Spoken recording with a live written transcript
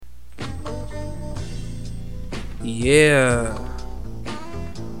Yeah,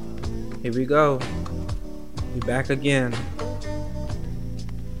 here we go. We back again.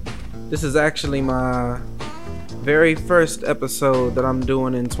 This is actually my very first episode that I'm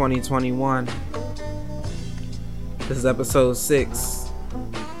doing in 2021. This is episode 6.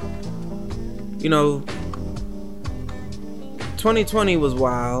 You know, 2020 was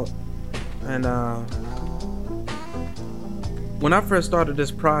wild, and when I first started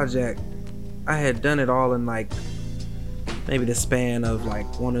this project, I had done it all in like maybe the span of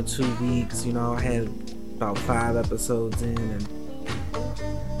like 1 or 2 weeks. I had about 5 episodes in and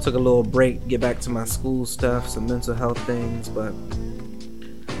took a little break, get back to my school stuff, some mental health things, but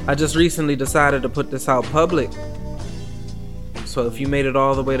I just recently decided to put this out public. So if you made it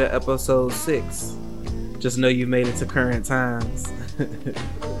all the way to episode 6, just know you made it to current times.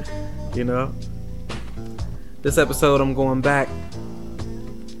 This episode I'm going back.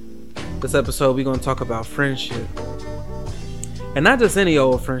 This episode we're going to talk about friendship. And not just any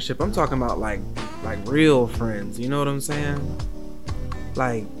old friendship. I'm talking about like real friends. You know what I'm saying?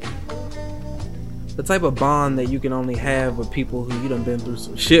 Like the type of bond that you can only have with people who you done been through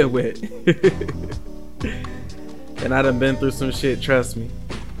some shit with. And I done been through some shit, trust me.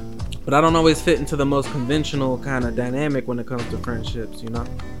 But I don't always fit into the most conventional kind of dynamic when it comes to friendships,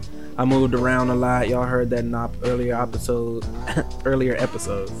 I moved around a lot. Y'all heard that in earlier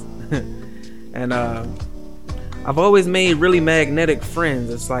episodes. And I've always made really magnetic friends.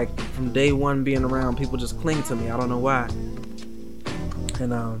 It's like from day one being around, people just cling to me. I don't know why.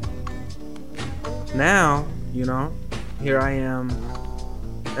 And now, here I am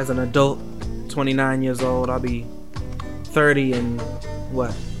as an adult, 29 years old. I'll be 30 in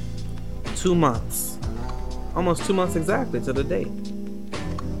 2 months. Almost 2 months exactly to the date.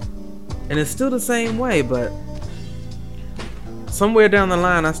 And it's still the same way, but somewhere down the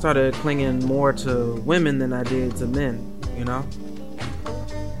line I started clinging more to women than I did to men,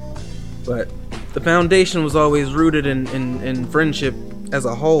 But the foundation was always rooted in friendship as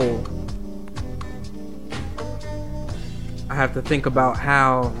a whole. I have to think about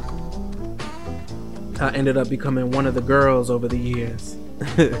how I ended up becoming one of the girls over the years.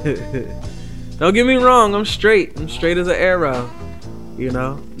 Don't get me wrong, I'm straight. I'm straight as an arrow.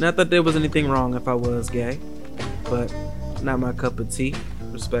 Not that there was anything wrong if I was gay, but not my cup of tea,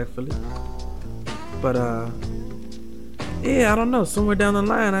 respectfully. But I don't know. Somewhere down the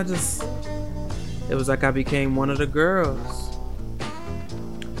line, it was like I became one of the girls.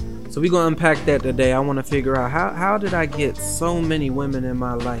 So we gonna unpack that today. I want to figure out how did I get so many women in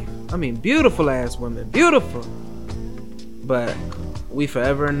my life? I mean, beautiful ass women, beautiful. But we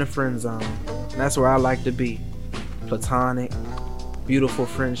forever in the friend zone. And that's where I like to be. Platonic, beautiful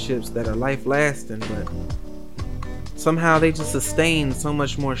friendships that are life lasting, but somehow they just sustain so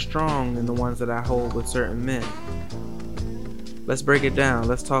much more strong than the ones that I hold with certain men. Let's break it down.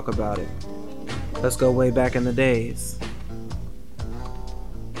 Let's talk about it. Let's go way back in the days.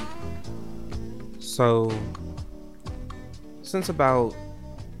 So, since about,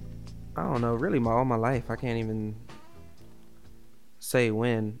 I don't know, really all my life, I can't even say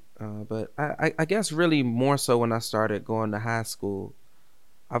when, but I guess really more so when I started going to high school,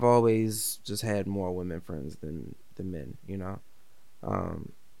 I've always just had more women friends than men,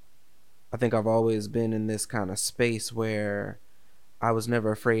 I think I've always been in this kind of space where I was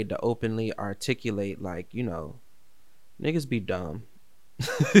never afraid to openly articulate, like, niggas be dumb.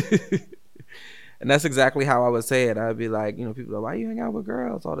 And that's exactly how I would say it. I'd be like, people are like, why you hang out with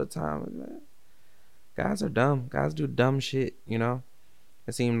girls all the time? Like, guys are dumb. Guys do dumb shit, It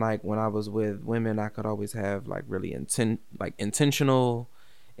seemed like when I was with women, I could always have like really intentional,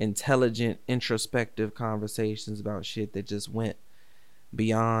 intelligent, introspective conversations about shit that just went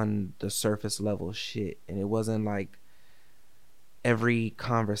beyond the surface level shit. And it wasn't like every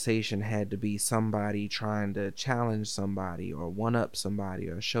conversation had to be somebody trying to challenge somebody or one up somebody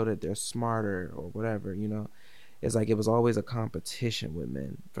or show that they're smarter or whatever, It's like it was always a competition with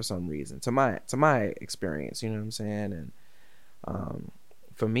men for some reason, to my experience, you know what I'm saying? And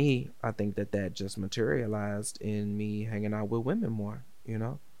for me, I think that just materialized in me hanging out with women more,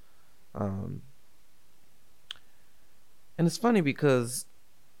 And it's funny because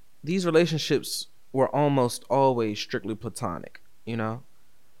these relationships were almost always strictly platonic,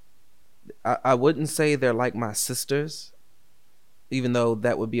 I wouldn't say they're like my sisters, even though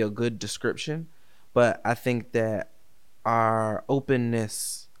that would be a good description. But I think that our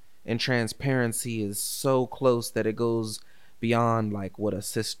openness and transparency is so close that it goes beyond like what a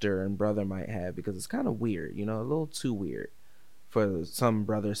sister and brother might have, because it's kind of weird, a little too weird for some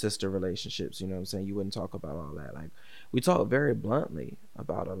brother sister relationships. You know what I'm saying? You wouldn't talk about all that. Like, we talk very bluntly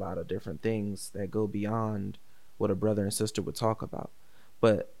about a lot of different things that go beyond what a brother and sister would talk about.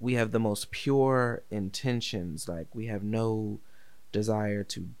 But we have the most pure intentions. Like, we have no desire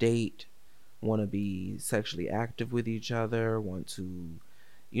to date, want to be sexually active with each other, want to,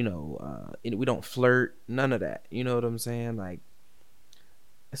 we don't flirt, none of that. You know what I'm saying? Like,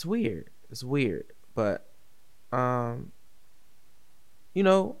 it's weird. It's weird. But, as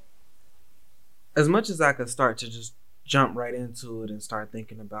much as I could start to just jump right into it and start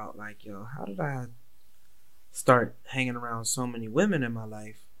thinking about, like, yo, how did I start hanging around so many women in my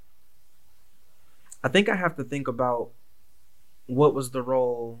life? I think I have to think about what was the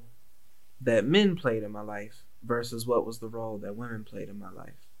role that men played in my life versus what was the role that women played in my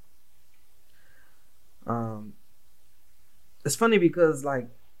life. It's funny because, like,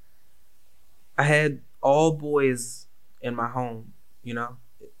 I had all boys in my home,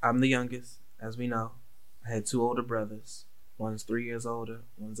 I'm the youngest, as we know. I had 2 older brothers. One's 3 years older,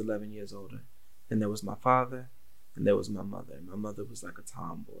 one's 11 years older. And there was my father, and there was my mother. My mother was like a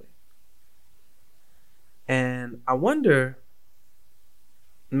tomboy. And I wonder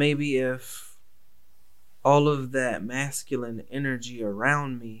maybe if all of that masculine energy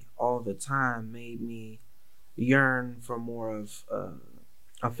around me all the time made me yearn for more of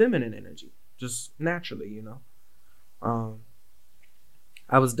a feminine energy, just naturally,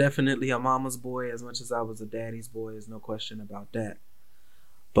 I was definitely a mama's boy as much as I was a daddy's boy. There's no question about that.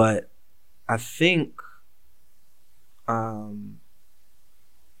 But I think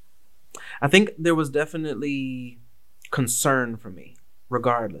there was definitely concern for me,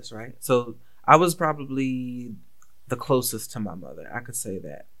 regardless, right? So I was probably the closest to my mother. I could say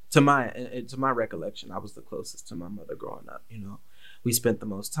that. To my recollection, I was the closest to my mother growing up. We spent the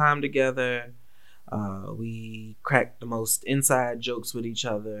most time together. We cracked the most inside jokes with each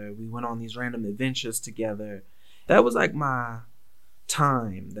other. We went on these random adventures together. That was like my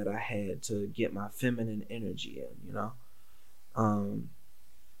time that I had to get my feminine energy in,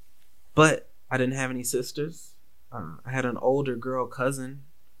 But I didn't have any sisters. I had an older girl cousin,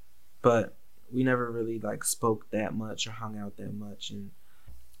 but we never really like spoke that much or hung out that much. And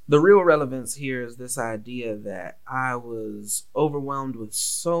the real relevance here is this idea that I was overwhelmed with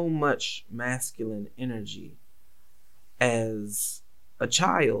so much masculine energy as a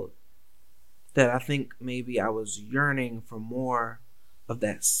child that I think maybe I was yearning for more of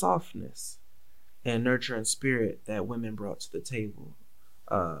that softness and nurture and spirit that women brought to the table,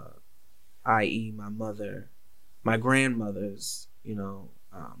 i.e. my mother, my grandmothers,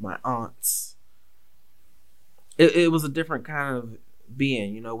 my aunts. It was a different kind of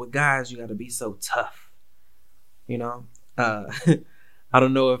being, with guys, you got to be so tough, I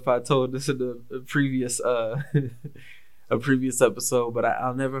don't know if I told this in a previous episode, but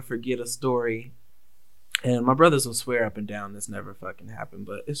I'll never forget a story, and my brothers will swear up and down this never fucking happened,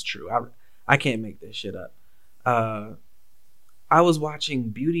 but it's true. I can't make this shit up. I was watching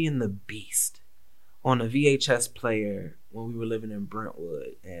Beauty and the Beast on a VHS player when we were living in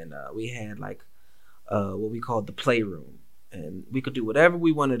Brentwood, and we had like what we called the playroom. And we could do whatever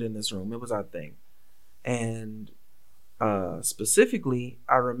we wanted in this room. It was our thing. And specifically,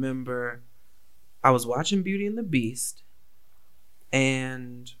 I remember I was watching Beauty and the Beast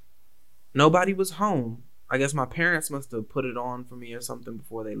and nobody was home. I guess my parents must have put it on for me or something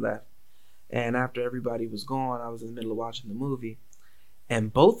before they left. And after everybody was gone, I was in the middle of watching the movie.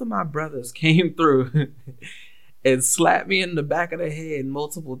 And both of my brothers came through and slapped me in the back of the head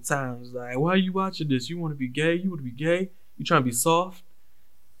multiple times. Like, why are you watching this? You want to be gay? You want to be gay? You trying to be soft?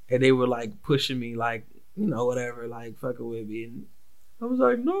 And they were like pushing me, like, whatever, like fucking with me. And I was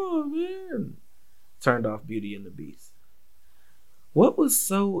like, no, man. Turned off Beauty and the Beast. What was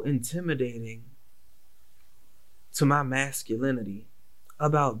so intimidating to my masculinity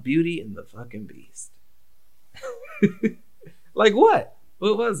about Beauty and the fucking Beast? Like what?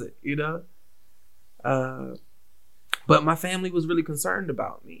 What was it, But my family was really concerned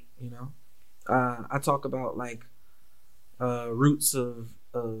about me, I talk about like roots of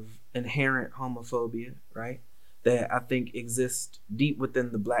inherent homophobia, right? That I think exist deep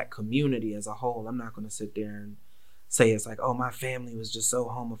within the Black community as a whole. I'm not going to sit there and say it's like, oh, my family was just so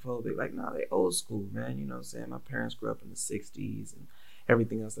homophobic. Like, no, they old school, man. You know what I'm saying? My parents grew up in the 60s and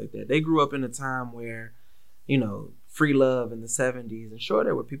everything else like that. They grew up in a time where, free love in the 70s. And sure,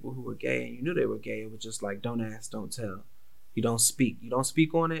 there were people who were gay and you knew they were gay. It was just like, don't ask, don't tell. You don't speak. You don't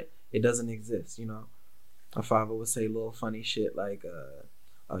speak on it. It doesn't exist, My father would say little funny shit like,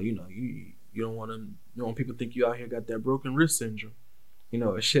 you don't want people to think you out here got that broken wrist syndrome,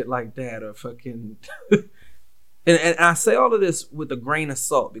 or shit like that, or fucking. and I say all of this with a grain of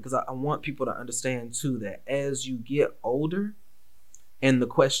salt because I want people to understand too that as you get older, and the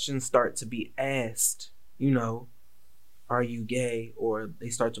questions start to be asked, you know, are you gay? Or they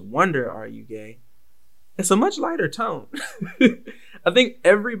start to wonder, are you gay? It's a much lighter tone. I think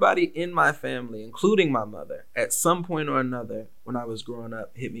everybody in my family, including my mother, at some point or another, when I was growing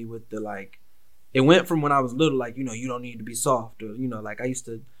up, hit me with the like, it went from when I was little, like, you don't need to be soft. Or, like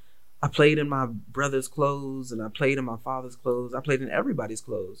I played in my brother's clothes and I played in my father's clothes. I played in everybody's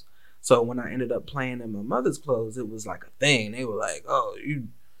clothes. So when I ended up playing in my mother's clothes, it was like a thing. They were like, oh, you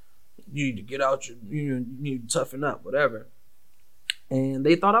need to get out, you need to toughen up, whatever. And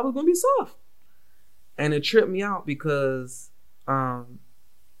they thought I was going to be soft. And it tripped me out because, like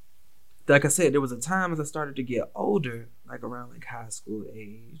I said, there was a time as I started to get older, like around like high school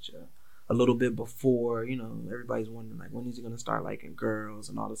age, a little bit before, everybody's wondering like, when is he going to start liking girls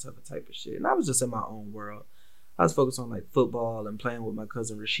and all this other type of shit. And I was just in my own world. I was focused on like football and playing with my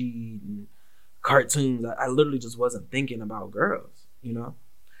cousin Rashid and cartoons. I literally just wasn't thinking about girls,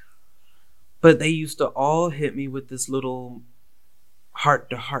 But they used to all hit me with this little heart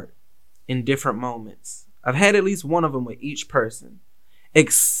to heart in different moments. I've had at least one of them with each person,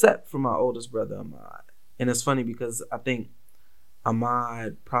 except for my oldest brother, Ahmad. And it's funny because I think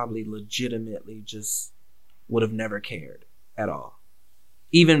Ahmad probably legitimately just would have never cared at all.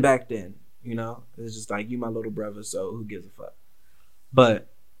 Even back then, it's just like, you my little brother, so who gives a fuck?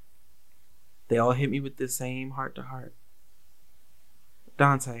 But they all hit me with this same heart to heart.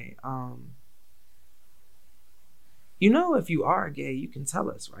 Dante, if you are gay, you can tell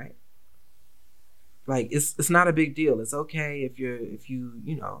us, right? Like, it's not a big deal. It's okay if you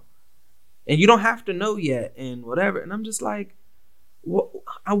and you don't have to know yet and whatever. And I'm just like,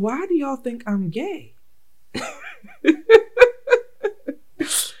 why do y'all think I'm gay?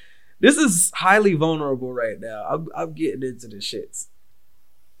 This is highly vulnerable right now. I'm getting into the shits.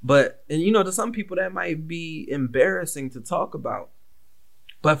 But, and to some people that might be embarrassing to talk about.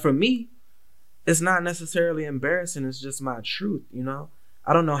 But for me, it's not necessarily embarrassing. It's just my truth,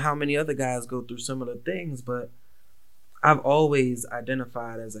 I don't know how many other guys go through similar things, but I've always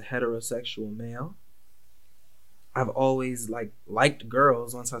identified as a heterosexual male. I've always liked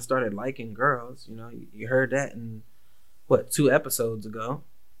girls once I started liking girls. You heard that in 2 episodes ago.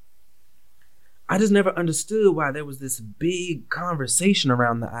 I just never understood why there was this big conversation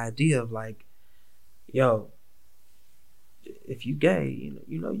around the idea of like, yo, if you gay,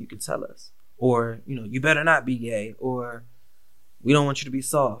 you can tell us. Or, you better not be gay. Or we don't want you to be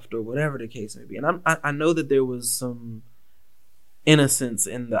soft, or whatever the case may be. And I know that there was some innocence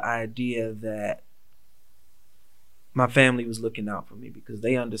in the idea that my family was looking out for me, because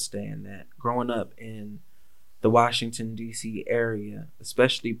they understand that growing up in the Washington, D.C. area,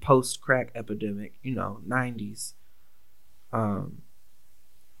 especially post-crack epidemic, 90s,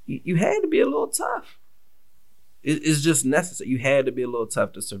 you had to be a little tough. It's just necessary. You had to be a little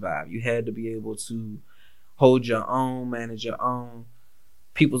tough to survive. You had to be able to hold your own, manage your own.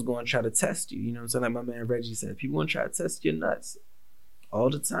 People's going to try to test you. You know what I'm saying? Like my man Reggie said, people want to try to test your nuts all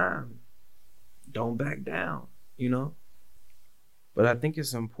the time. Don't back down, But I think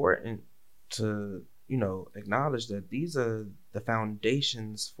it's important to, acknowledge that these are the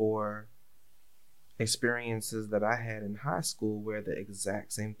foundations for experiences that I had in high school where the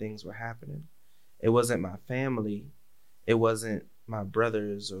exact same things were happening. It wasn't my family. It wasn't my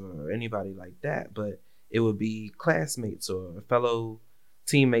brothers or anybody like that, but it would be classmates or fellow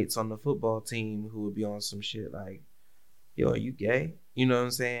teammates on the football team who would be on some shit like, yo, are you gay? You know what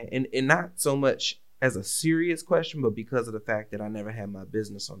I'm saying? And not so much as a serious question, but because of the fact that I never had my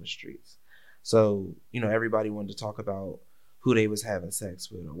business on the streets. So, everybody wanted to talk about who they was having sex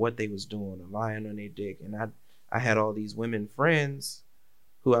with or what they was doing or lying on their dick. And I had all these women friends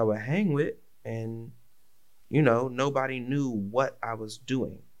who I would hang with, and, nobody knew what I was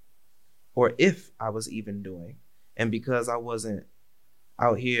doing or if I was even doing. And because I wasn't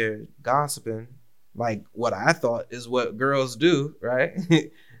out here gossiping like what I thought is what girls do, right?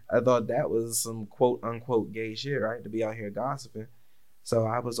 I thought that was some quote unquote gay shit, right? To be out here gossiping. So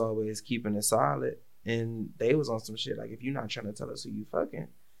I was always keeping it solid, and they was on some shit like, if you're not trying to tell us who you fucking,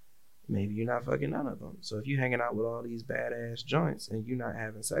 maybe you're not fucking none of them. So if you hanging out with all these badass joints and you're not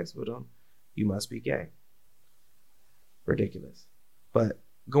having sex with them, you must be gay. Ridiculous. But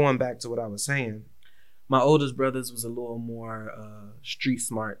going back to what I was saying, my oldest brothers was a little more street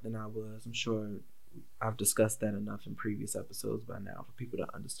smart than I was. I'm sure I've discussed that enough in previous episodes by now for people to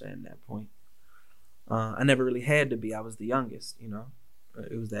understand that point. I never really had to be. I was the youngest,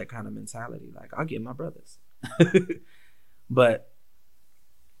 It was that kind of mentality. Like, I'll get my brothers. But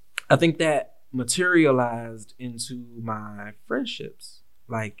I think that materialized into my friendships.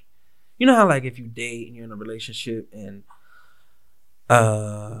 Like, you know how like if you date and you're in a relationship and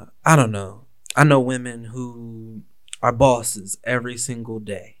I don't know, I know women who are bosses every single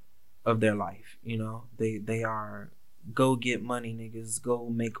day of their life. You know, they are go get money niggas, go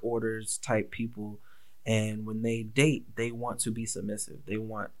make orders type people. And when they date, they want to be submissive. They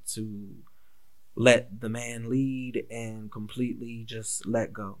want to let the man lead and completely just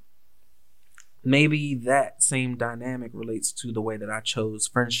let go. Maybe that same dynamic relates to the way that I chose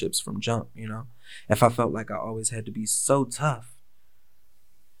friendships from jump, you know? If I felt like I always had to be so tough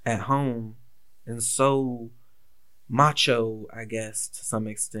at home and so macho, I guess, to some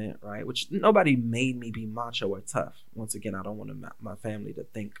extent, right? Which nobody made me be macho or tough. Once again, I don't want my family to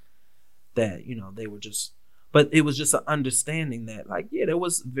think that, you know, they were just, but it was just an understanding that, like, yeah, there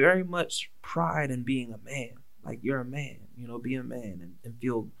was very much pride in being a man. Like, you're a man, you know, be a man and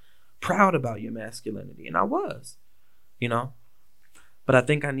feel proud about your masculinity. And I was, you know, but I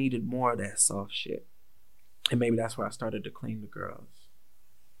think I needed more of that soft shit. And maybe that's where I started to cling to girls.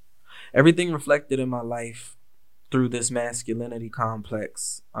 Everything reflected in my life through this masculinity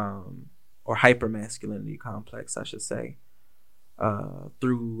complex, or hyper masculinity complex, I should say,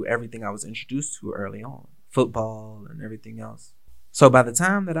 through everything I was introduced to early on, football and everything else. So by the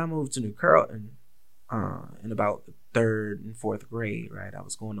time that I moved to New Carrollton, in about the 3rd and 4th grade, right, I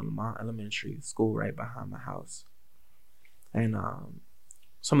was going to Lamont Elementary School right behind my house. And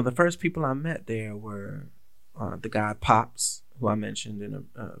some of the first people I met there were the guy Pops, who I mentioned in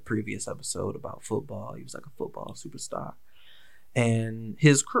a previous episode about football. He was like a football superstar. And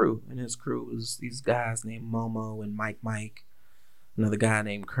his crew. And his crew was these guys named Momo and Mike. Another guy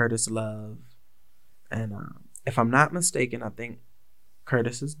named Curtis Love. And if I'm not mistaken, I think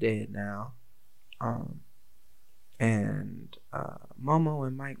Curtis is dead now. And Momo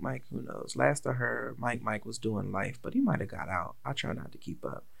and Mike, who knows? Last I heard, Mike was doing life, but he might have got out. I try not to keep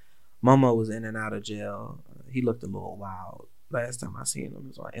up. Momo was in and out of jail. He looked a little wild. Last time I seen him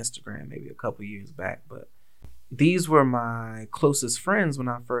was on Instagram, maybe a couple years back. But these were my closest friends when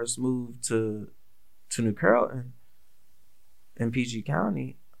I first moved to New Carrollton in PG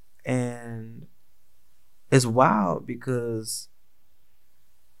County. And it's wild because,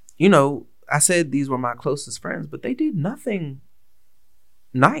 you know, I said these were my closest friends, but they did nothing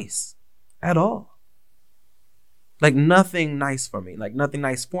nice at all. Like, nothing nice for me. Like, nothing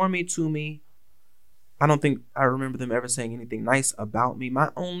nice for me, to me. I don't think I remember them ever saying anything nice about me. My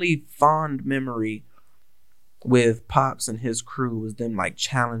only fond memory with Pops and his crew was them, like,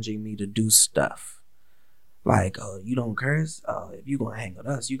 challenging me to do stuff. Like, oh, you don't curse? Oh, if you gonna hang with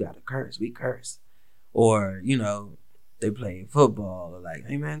us, you gotta curse. We curse. Or, you know, they play football, or like,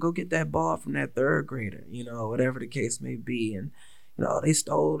 hey man, go get that ball from that 3rd grader, you know, whatever the case may be. And, you know, they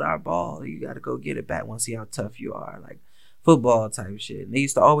stole our ball. You got to go get it back. Want to see how tough you are. Like, football type shit. And they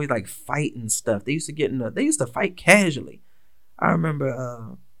used to always, like, fight and stuff. They used to fight casually. I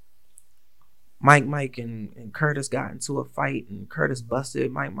remember Mike and Curtis got into a fight, and Curtis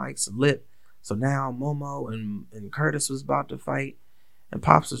busted Mike's lip. So now Momo and Curtis was about to fight, and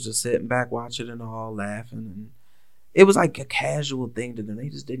Pops was just sitting back watching and all laughing. And it was like a casual thing to them. They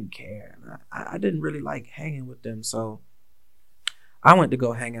just didn't care. And I didn't really like hanging with them. So I went to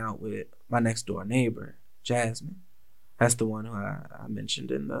go hang out with my next door neighbor, Jasmine. That's the one who I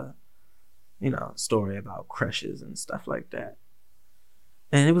mentioned in the, you know, story about crushes and stuff like that.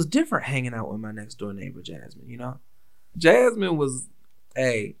 And it was different hanging out with my next door neighbor, Jasmine, you know? Jasmine was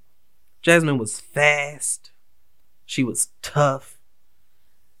fast. She was tough.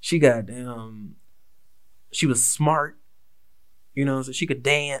 She was smart, you know, so she could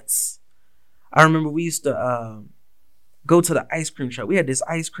dance. I remember we used to go to the ice cream truck. We had this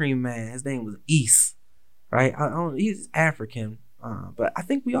ice cream man. His name was East, right? He's African, but I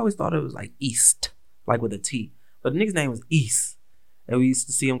think we always thought it was like East, like with a T. But the nigga's name was East. And we used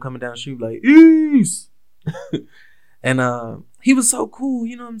to see him coming down the street like, East! And he was so cool,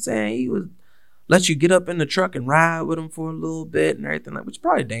 you know what I'm saying? He would let you get up in the truck and ride with him for a little bit and everything, like, which is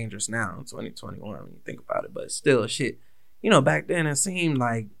probably dangerous now in 2021 when you think about it, but still shit. You know, back then it seemed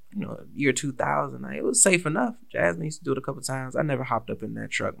like, you know, year 2000, like, it was safe enough. Jasmine used to do it a couple times. I never hopped up in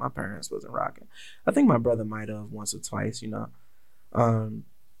that truck. My parents wasn't rocking. I think my brother might have once or twice, you know.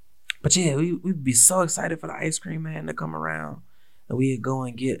 But yeah, we'd be so excited for the ice cream man to come around, and we'd go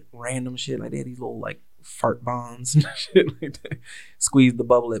and get random shit. Like, they had these little, like, fart bombs and shit like that. Squeeze the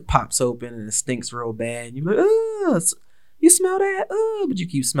bubble, it pops open and it stinks real bad. And you're like, ugh, you smell that? Ugh, but you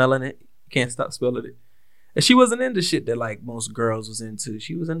keep smelling it. You can't stop smelling it. And she wasn't into shit that, like, most girls was into.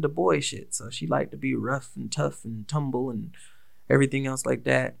 She was into boy shit. So she liked to be rough and tough and tumble and everything else like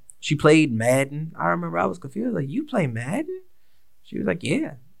that. She played Madden. I remember I was confused. Like, you play Madden? She was like,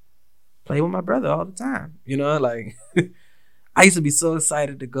 yeah. Play with my brother all the time. You know, like, I used to be so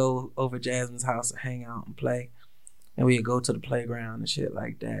excited to go over Jasmine's house and hang out and play. And we'd go to the playground and shit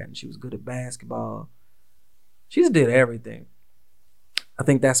like that. And she was good at basketball. She just did everything. I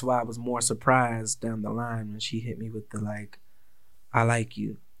think that's why I was more surprised down the line when she hit me with the like, I like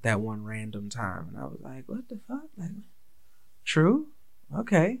you that one random time. And I was like, what the fuck? Like, true?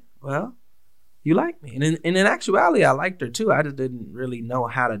 Okay, well, you like me. And in actuality, I liked her too. I just didn't really know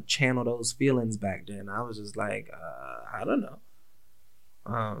how to channel those feelings back then. I was just like, I don't know.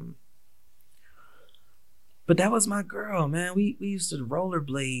 But that was my girl, man. We used to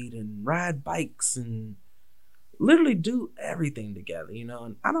rollerblade and ride bikes and literally do everything together, you know.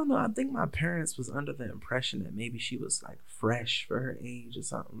 And I don't know, I think my parents was under the impression that maybe she was like fresh for her age or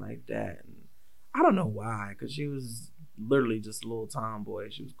something like that. And I don't know why, because she was literally just a little tomboy.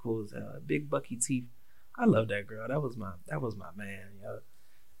 She was cool as hell. Big bucky teeth. I love that girl. That was my man, yo.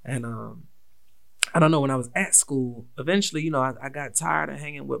 And I don't know, when I was at school, eventually, you know, I got tired of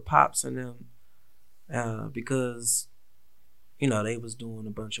hanging with Pops and them because, you know, they was doing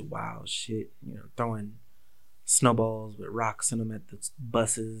a bunch of wild shit, you know, throwing snowballs with rocks in them at the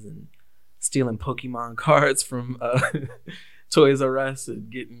buses and stealing Pokemon cards from Toys R Us and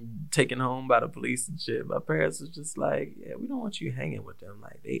getting taken home by the police and shit. My parents was just like, yeah, we don't want you hanging with them.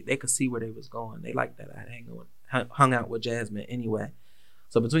 Like they could see where they was going. They liked that I hung out with Jasmine anyway.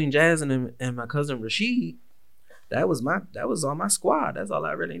 So between Jasmine and my cousin Rashid, that was all my squad. That's all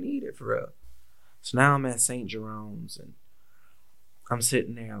I really needed for real. So now I'm at St. Jerome's and I'm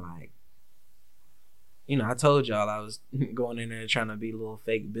sitting there like, you know, I told y'all I was going in there trying to be a little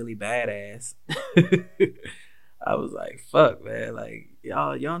fake Billy Badass. I was like, fuck, man. Like,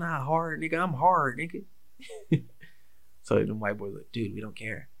 y'all not hard, nigga. I'm hard, nigga. So them white boys like, dude, we don't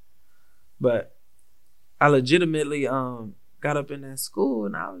care. But I legitimately got up in that school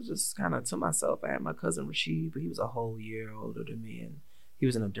and I was just kind of to myself. I had my cousin Rashid, but he was a whole year older than me and he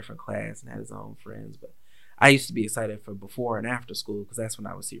was in a different class and had his own friends. But I used to be excited for before and after school because that's when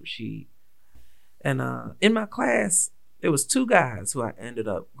I would see Rashid. And in my class, there was two guys who I ended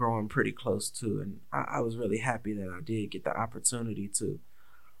up growing pretty close to, and I was really happy that I did get the opportunity to.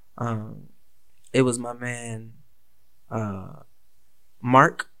 It was my man,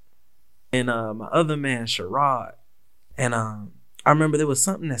 Mark, and my other man, Sherrod. And I remember there was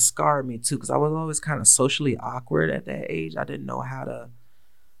something that scarred me too, because I was always kind of socially awkward at that age. I didn't know how to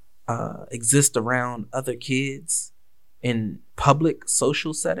exist around other kids in public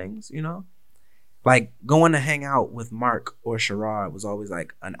social settings, you know? Like going to hang out with Mark or Sherrod was always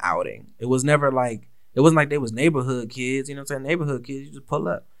like an outing. It was never like, it wasn't like they was neighborhood kids, you know what I'm saying? Neighborhood kids, you just pull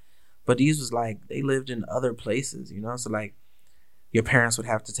up. But these was like, they lived in other places, you know? So like your parents would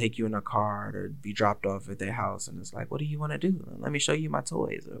have to take you in a car or be dropped off at their house. And it's like, what do you want to do? Let me show you my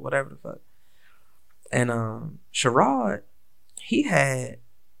toys or whatever the fuck. And Sherrod, he had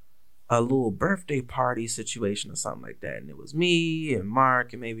a little birthday party situation or something like that. And it was me and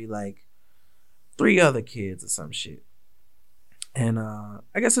Mark and maybe like 3 other kids or some shit. And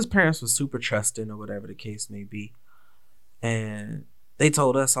I guess his parents was super trusting or whatever the case may be. And they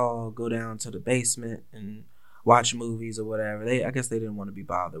told us all go down to the basement and watch movies or whatever. I guess they didn't want to be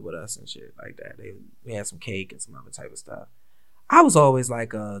bothered with us and shit like that. We had some cake and some other type of stuff. I was always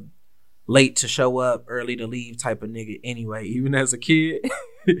like a late to show up, early to leave type of nigga anyway, even as a kid.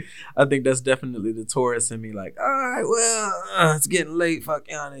 I think that's definitely the Taurus in me. Like, all right, well, it's getting late. Fuck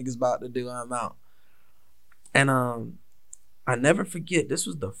y'all niggas about to do. I'm out. And I never forget, this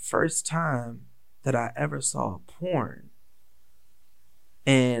was the first time that I ever saw porn.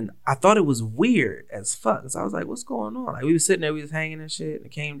 And I thought it was weird as fuck. So I was like, what's going on? Like we was sitting there, we was hanging and shit, and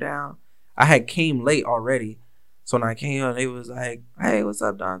it came down. I had came late already. So when I came on, they was like, hey, what's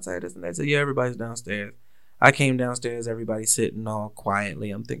up, Dante? This and that. So yeah, everybody's downstairs. I came downstairs, everybody sitting all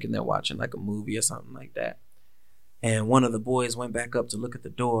quietly. I'm thinking they're watching like a movie or something like that. And one of the boys went back up to look at the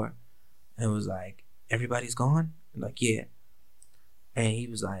door and was like, everybody's gone? I'm like, yeah. And he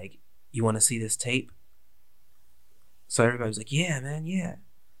was like, you want to see this tape? So everybody was like, yeah, man, yeah.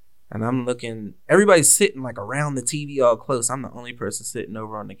 And I'm looking, everybody's sitting like around the TV all close. I'm the only person sitting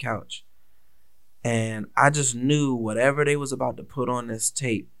over on the couch. And I just knew whatever they was about to put on this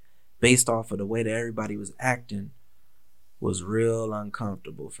tape, based off of the way that everybody was acting, was real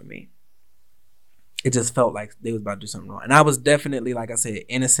uncomfortable for me. It just felt like they was about to do something wrong. And I was definitely, like I said,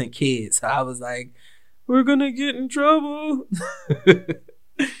 innocent kid. So I was like, we're gonna get in trouble.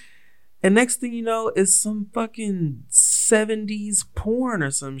 And next thing you know, it's some fucking 70s porn or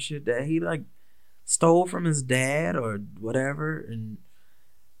some shit that he like stole from his dad or whatever. And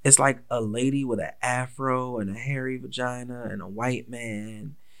it's like a lady with an afro and a hairy vagina and a white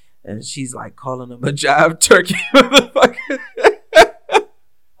man. And she's like calling him a jive turkey motherfucker.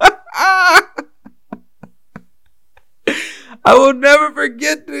 I will never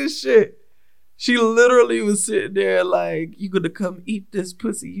forget this shit. She literally was sitting there like, you gonna come eat this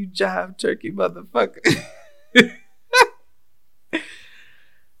pussy, you jive turkey motherfucker.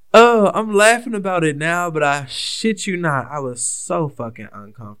 Oh, I'm laughing about it now, but I shit you not, I was so fucking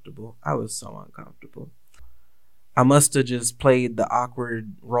uncomfortable. I was so uncomfortable. I must have just played the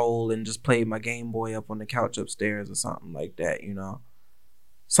awkward role and just played my Game Boy up on the couch upstairs or something like that, you know?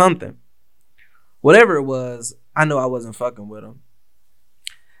 Something. Whatever it was, I know I wasn't fucking with him.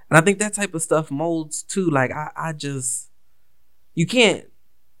 And I think that type of stuff molds too. Like, I just, you can't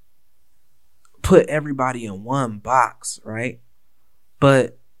put everybody in one box, right?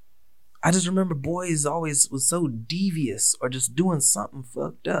 But I just remember boys always was so devious or just doing something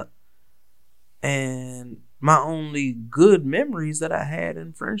fucked up. And my only good memories that I had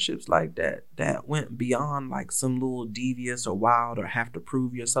in friendships like that went beyond like some little devious or wild or have to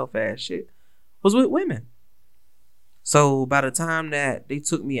prove yourself ass shit was with women. So by the time that they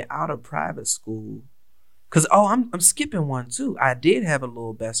took me out of private school, cause I'm skipping one too. I did have a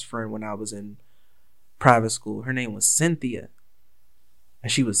little best friend when I was in private school. Her name was Cynthia,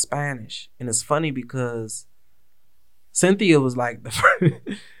 and she was Spanish. And it's funny because Cynthia was like the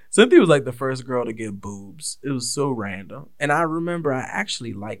first girl to get boobs. It was so random, and I remember I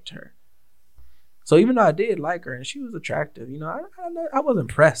actually liked her. So even though I did like her and she was attractive, you know, I wasn't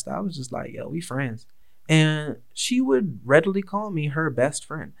pressed. I was just like, yo, we friends. And she would readily call me her best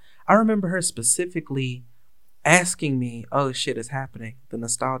friend. I remember her specifically asking me, oh shit, it's happening. The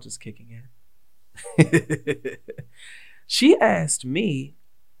nostalgia's kicking in. She asked me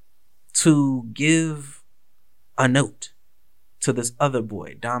to give a note to this other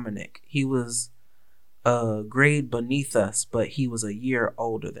boy, Dominic. He was a grade beneath us, but he was a year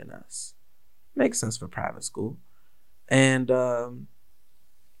older than us. Makes sense for private school. And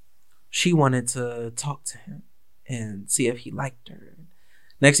she wanted to talk to him and see if he liked her.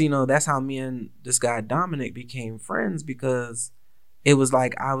 Next thing you know, that's how me and this guy Dominic became friends, because it was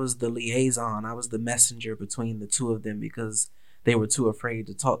like I was the liaison. I was the messenger between the two of them because they were too afraid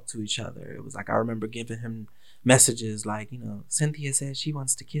to talk to each other. It was like I remember giving him messages like, you know, Cynthia says she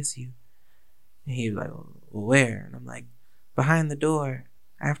wants to kiss you. And he was like, well, where? And I'm like, behind the door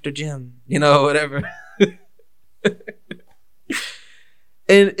after gym, you know, whatever.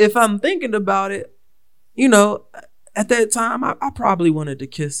 And if I'm thinking about it, you know, at that time, I probably wanted to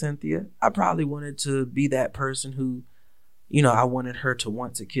kiss Cynthia. I probably wanted to be that person who, you know, I wanted her to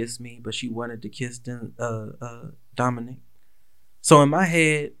want to kiss me, but she wanted to kiss Dominic. So in my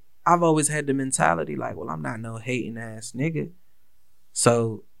head, I've always had the mentality like, well, I'm not no hating ass nigga.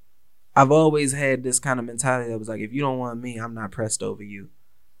 So I've always had this kind of mentality that was like, if you don't want me, I'm not pressed over you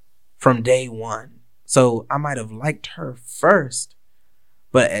from day one. So I might have liked her first,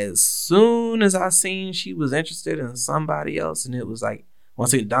 but as soon as I seen she was interested in somebody else, and it was like,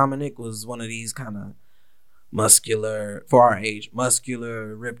 once again, Dominic was one of these kind of muscular, for our age,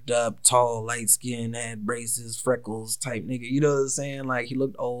 muscular, ripped up, tall, light skin, had braces, freckles type nigga. You know what I'm saying? Like, he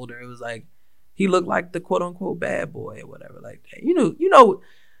looked older. It was like, he looked like the quote unquote bad boy or whatever like that. You know,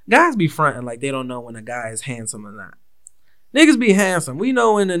 guys be fronting like they don't know when a guy is handsome or not. Niggas be handsome. We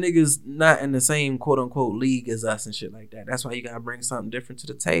know when the niggas not in the same quote unquote league as us and shit like that. That's why you gotta bring something different to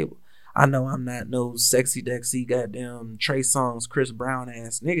the table. I know I'm not no sexy Dexy goddamn Trey Songz, Chris Brown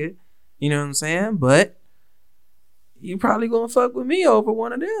ass nigga. You know what I'm saying? But you probably gonna fuck with me over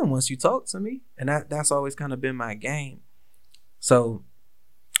one of them once you talk to me. And that's always kind of been my game. So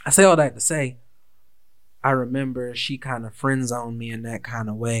I say all that to say, I remember she kind of friend zoned me in that kind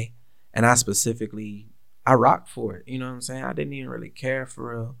of way. And I rocked for it. You know what I'm saying? I didn't even really care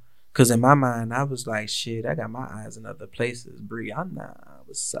for real. Because in my mind, I was like, shit, I got my eyes in other places. Bree, I'm not.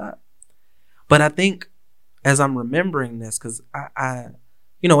 What's up? But I think as I'm remembering this, because I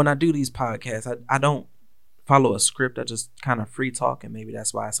you know, when I do these podcasts, I don't follow a script. I just kind of free talk, and maybe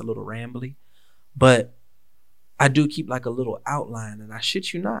that's why it's a little rambly. But I do keep like a little outline, and I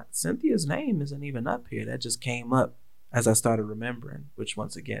shit you not, Cynthia's name isn't even up here. That just came up as I started remembering, which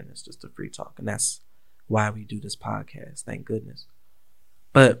once again is just a free talk, and that's why we do this podcast, thank goodness.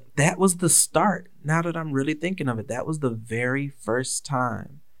 But that was the start. Now that I'm really thinking of it, that was the very first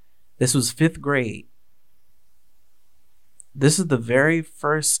time. This was 5th grade. This is the very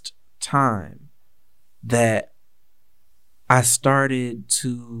first time that I started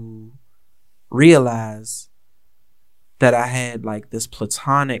to realize that I had like this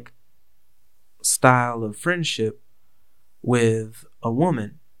platonic style of friendship with a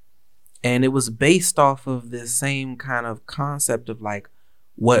woman. And it was based off of this same kind of concept of like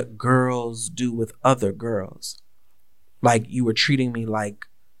what girls do with other girls. Like you were treating me like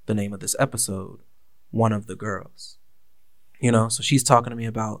the name of this episode, one of the girls. You know, so she's talking to me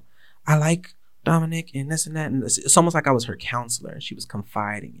about, I like Dominic and this and that. And it's almost like I was her counselor and she was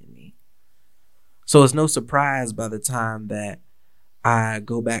confiding in me. So it's no surprise by the time that I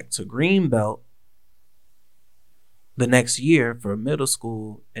go back to Greenbelt the next year for middle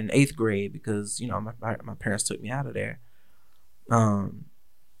school in 8th grade, because, you know, my parents took me out of there.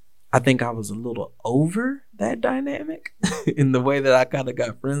 I think I was a little over that dynamic in the way that I kind of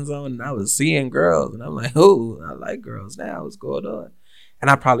got friend zoned, and I was seeing girls and I'm like, oh, I like girls now. What's going on? And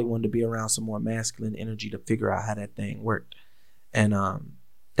I probably wanted to be around some more masculine energy to figure out how that thing worked. And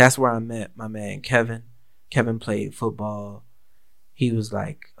that's where I met my man, Kevin. Kevin played football. He was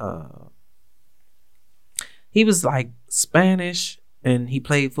like Spanish, and he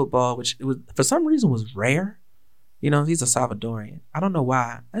played football, which it was for some reason was rare. You know, he's a Salvadorian. I don't know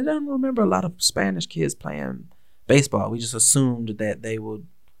why. I don't remember a lot of Spanish kids playing baseball. We just assumed that they would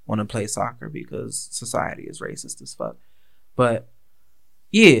want to play soccer because society is racist as fuck. But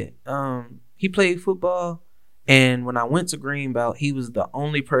yeah, he played football. And when I went to Greenbelt, he was the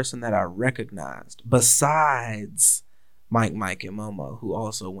only person that I recognized besides Mike, and Momo, who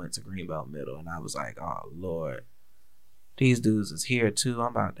also went to Greenbelt Middle. And I was like, oh, Lord, these dudes is here too.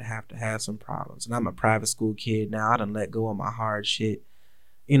 I'm about to have some problems. And I'm a private school kid now. I done let go of my hard shit,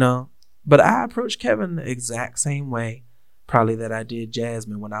 you know. But I approached Kevin the exact same way, probably that I did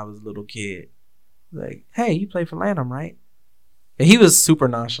Jasmine when I was a little kid. Like, hey, you play for Lanham, right? And he was super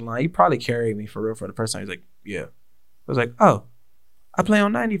nonchalant. He probably carried me for real for the first time. He's like, yeah. I was like, oh, I play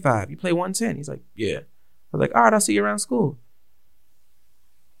on 95. You play 110. He's like, yeah. I was like, all right, I'll see you around school.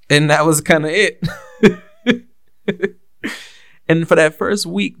 And that was kind of it. And for that first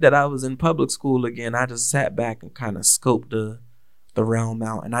week that I was in public school again, I just sat back and kind of scoped the realm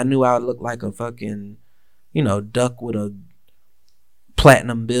out. And I knew I would look like a fucking, you know, duck with a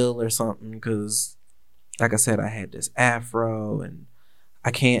platinum bill or something. Because, like I said, I had this afro and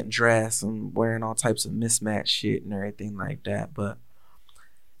I can't dress. I'm wearing all types of mismatched shit and everything like that. But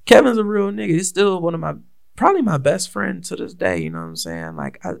Kevin's a real nigga. He's still probably my best friend to this day. You know what I'm saying?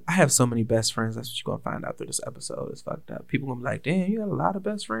 Like, I have so many best friends. That's what you're going to find out through this episode. It's fucked up. People going to be like, damn, you got a lot of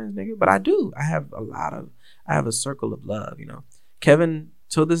best friends, nigga. But I do. I have a circle of love, you know. Kevin,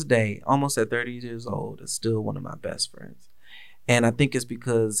 to this day, almost at 30 years old, is still one of my best friends. And I think it's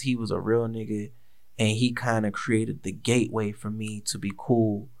because he was a real nigga and he kind of created the gateway for me to be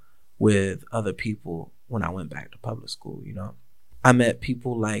cool with other people when I went back to public school, you know. I met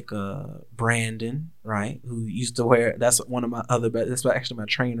people like Brandon, right, who used to wear, that's actually my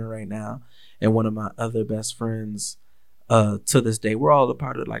trainer right now, and one of my other best friends to this day. We're all a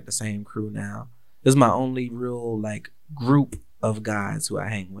part of like the same crew now. This is my only real like group of guys who I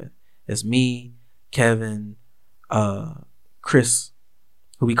hang with. It's me, Kevin, Chris,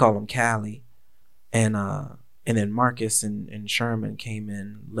 who we call him Callie, and then Marcus and Sherman came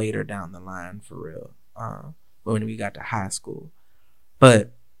in later down the line for real, when we got to high school.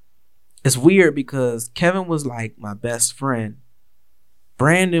 But it's weird because Kevin was like my best friend.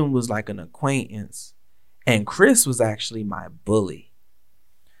 Brandon was like an acquaintance. And Chris was actually my bully.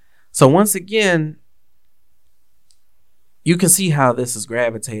 So once again, you can see how this is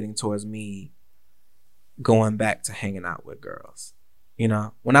gravitating towards me going back to hanging out with girls. You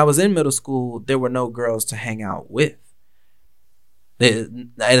know, when I was in middle school, there were no girls to hang out with.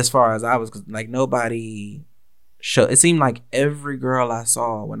 As far as I was, like, nobody... It seemed like every girl I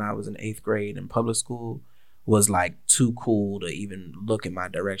saw when I was in 8th grade in public school was like too cool to even look in my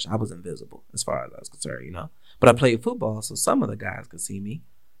direction. I was invisible as far as I was concerned, you know. But I played football, so some of the guys could see me.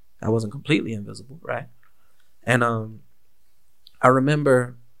 I wasn't completely invisible, right? And I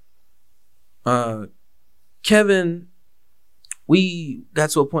remember Kevin, we got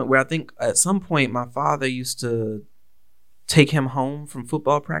to a point where I think at some point my father used to take him home from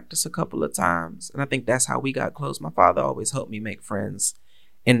football practice a couple of times. And I think that's how we got close. My father always helped me make friends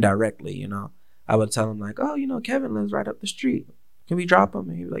indirectly, you know. I would tell him like, oh, you know, Kevin lives right up the street. Can we drop him?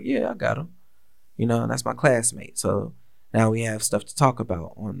 And he'd be like, yeah, I got him. You know, and that's my classmate. So now we have stuff to talk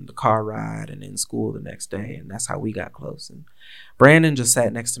about on the car ride and in school the next day. And that's how we got close. And Brandon just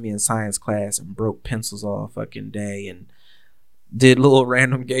sat next to me in science class and broke pencils all fucking day and did little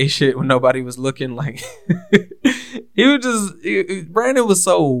random gay shit when nobody was looking. Like, Brandon was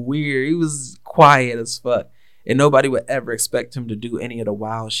so weird. He was quiet as fuck. And nobody would ever expect him to do any of the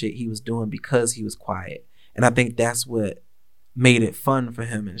wild shit he was doing because he was quiet. And I think that's what made it fun for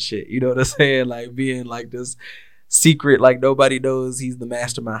him and shit. You know what I'm saying? Like, being like this secret, like nobody knows he's the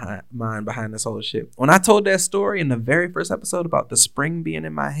mastermind behind this whole shit. When I told that story in the very first episode about the spring being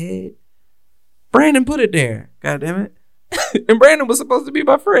in my head, Brandon put it there. God damn it. And Brandon was supposed to be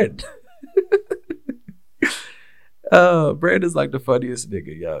my friend. Brandon's like the funniest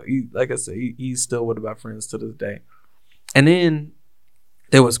nigga, yo. Like I said, he's still one of my friends to this day. And then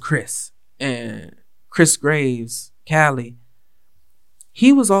there was Chris. And Chris Graves, Cali.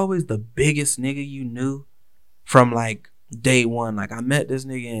 He was always the biggest nigga you knew from like day one. Like I met this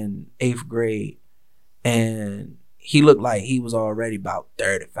nigga in 8th grade. And he looked like he was already about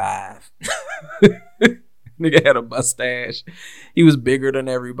 35. Nigga had a mustache. He was bigger than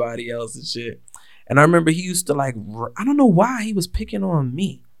everybody else and shit. And I remember he used to like, I don't know why he was picking on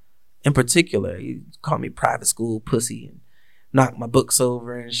me in particular. He called me private school pussy and knocked my books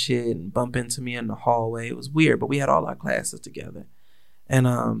over and shit and bump into me in the hallway. It was weird, but we had all our classes together. And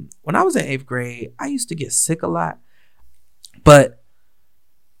when I was in 8th grade, I used to get sick a lot. But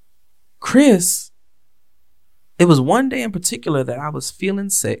Chris, it was one day in particular that I was feeling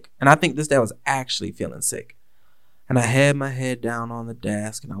sick. And I think this day I was actually feeling sick. And I had my head down on the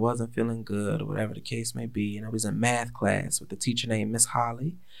desk and I wasn't feeling good or whatever the case may be. And I was in math class with a teacher named Miss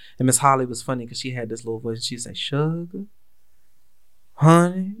Holly. And Miss Holly was funny because she had this little voice. She'd say, sugar,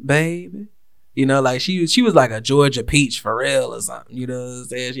 honey, baby. You know, like she was like a Georgia peach for real or something. You know what I'm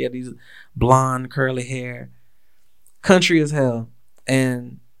saying? She had these blonde curly hair. Country as hell.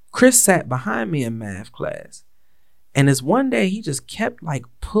 And Chris sat behind me in math class. And this one day, he just kept like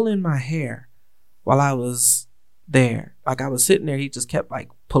pulling my hair while I was there. Like I was sitting there, he just kept like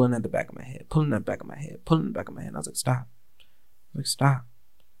pulling at the back of my head, pulling at the back of my head, pulling at the back of my head. And I was like, stop. Stop.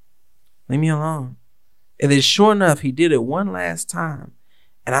 Leave me alone. And then sure enough, he did it one last time.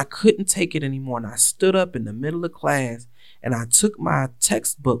 And I couldn't take it anymore. And I stood up in the middle of class and I took my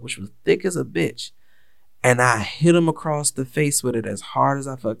textbook, which was thick as a bitch, and I hit him across the face with it as hard as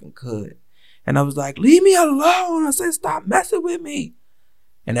I fucking could. And I was like, leave me alone. I said, stop messing with me.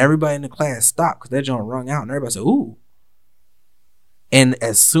 And everybody in the class stopped because that joint rung out. And everybody said, ooh. And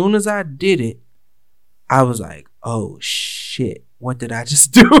as soon as I did it, I was like, oh, shit. What did I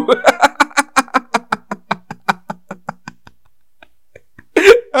just do?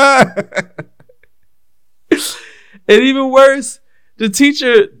 And even worse, the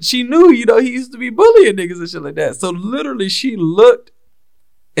teacher, she knew, you know, he used to be bullying niggas and shit like that. So literally she looked.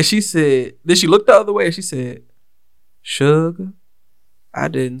 And she said, then she looked the other way and she said, sugar, I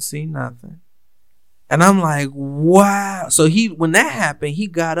didn't see nothing. And I'm like, wow. So when that happened, he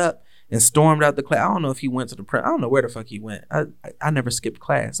got up and stormed out the class. I don't know if he went to I don't know where the fuck he went. I never skipped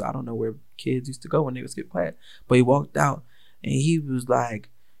class. So I don't know where kids used to go when they would skip class. But he walked out and he was like,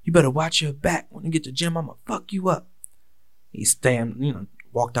 you better watch your back. When you get to the gym, I'm going to fuck you up. He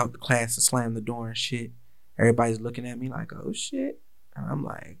walked out the class and slammed the door and shit. Everybody's looking at me like, oh shit. And I'm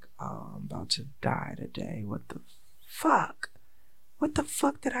like, oh, I'm about to die today. What the fuck? What the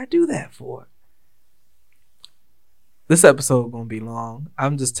fuck did I do that for? This episode gonna be long.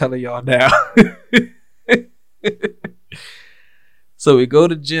 I'm just telling y'all now. So we go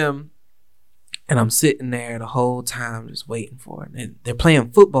to gym, and I'm sitting there the whole time just waiting for it. And they're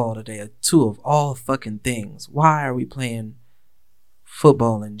playing football today, two of all fucking things. Why are we playing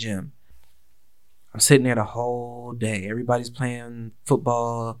football in gym? I'm sitting there the whole day. Everybody's playing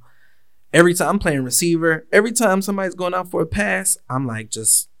football. Every time I'm playing receiver, every time somebody's going out for a pass, I'm like,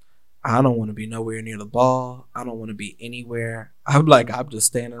 I don't want to be nowhere near the ball. I don't want to be anywhere. I'm just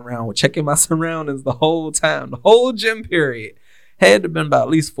standing around checking my surroundings the whole time. The whole gym period had to have been about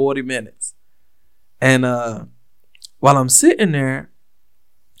at least 40 minutes. And while I'm sitting there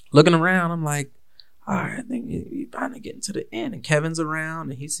looking around, I'm like, all right, I think you're finally getting to the end. And Kevin's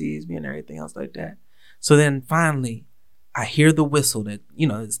around and he sees me and everything else like that. So then finally, I hear the whistle that,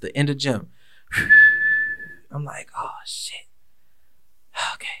 it's the end of gym. I'm like, oh, shit.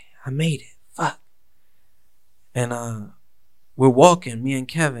 Okay, I made it. Fuck. And we're walking, me and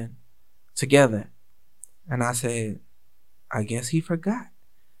Kevin, together. And I said, I guess he forgot.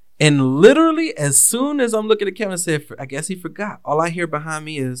 And literally, as soon as I'm looking at Kevin, I said, I guess he forgot. All I hear behind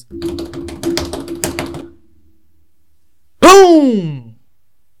me is, boom!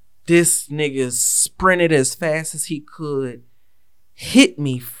 This nigga sprinted as fast as he could, hit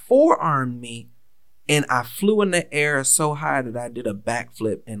me, forearmed me, and I flew in the air so high that I did a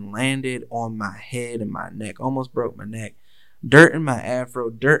backflip and landed on my head and my neck. Almost broke my neck. Dirt in my afro,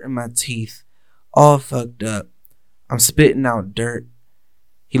 dirt in my teeth, all fucked up. I'm spitting out dirt.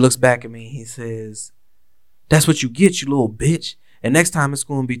 He looks back at me. He says, that's what you get, you little bitch. And next time it's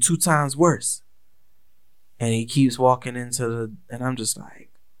going to be 2 times worse. And he keeps walking and I'm just like,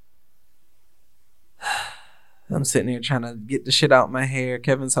 I'm sitting here trying to get the shit out my hair.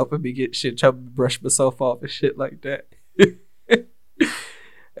 Kevin's helping me get shit, trying to brush myself off and shit like that.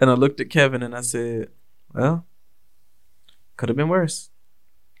 And I looked at Kevin and I said, well, could have been worse.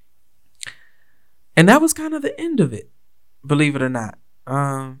 And that was kind of the end of it, believe it or not.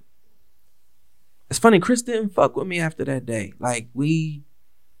 It's funny, Chris didn't fuck with me after that day. Like, we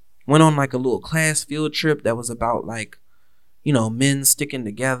went on like a little class field trip that was about like, you know, men sticking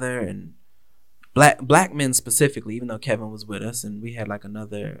together and black men specifically, even though Kevin was with us, and we had like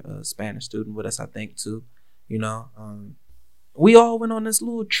another Spanish student with us, I think, too. You know, we all went on this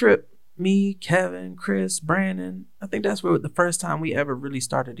little trip. Me, Kevin, Chris, Brandon. I think that's where the first time we ever really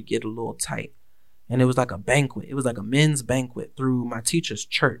started to get a little tight. And it was like a banquet. It was like a men's banquet through my teacher's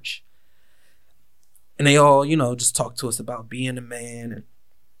church. And they all, you know, just talked to us about being a man and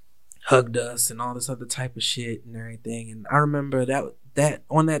hugged us and all this other type of shit and everything. And I remember that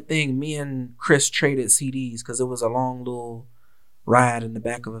on that thing, me and Chris traded CDs because it was a long little ride in the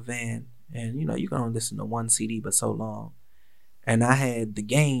back of a van. And, you know, you can only listen to one CD but so long. And I had the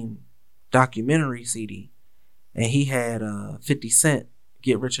Game documentary CD. And he had 50 Cent,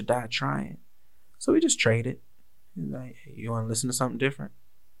 Get Rich or Die Trying. So we just traded. He was like, hey, you want to listen to something different?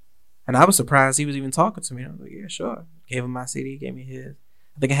 And I was surprised he was even talking to me. I was like, yeah, sure. Gave him my CD, gave me his.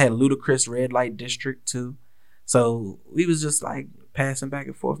 I think I had Ludacris Red Light District too. So we was just like passing back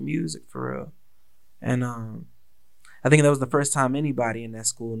and forth music for real. And I think that was the first time anybody in that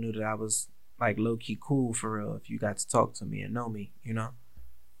school knew that I was like low-key cool for real, if you got to talk to me and know me, you know.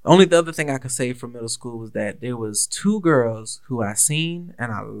 Only the other thing I could say from middle school was that there was 2 girls who I seen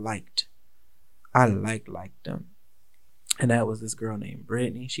and I liked. I liked them. And that was this girl named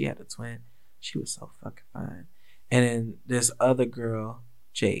Brittany. She had a twin. She was so fucking fine. And then this other girl,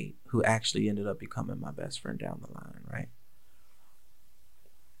 Jade, who actually ended up becoming my best friend down the line, right?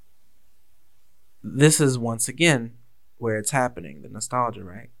 This is once again where it's happening, the nostalgia,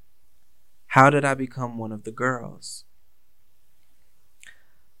 right? How did I become one of the girls?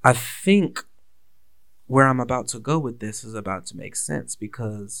 I think where I'm about to go with this is about to make sense,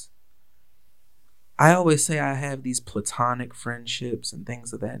 because I always say I have these platonic friendships and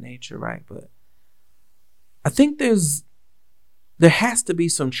things of that nature, right? But I think there has to be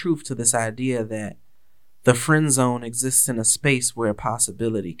some truth to this idea that the friend zone exists in a space where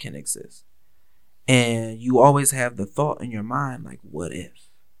possibility can exist. And you always have the thought in your mind, like, what if,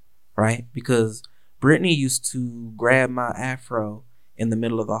 right? Because Brittany used to grab my afro in the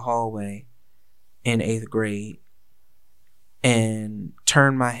middle of the hallway in 8th grade and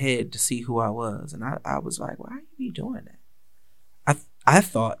turn my head to see who I was. And I was like, why are you doing that? I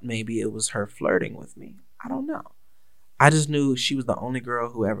thought maybe it was her flirting with me. I don't know. I just knew she was the only girl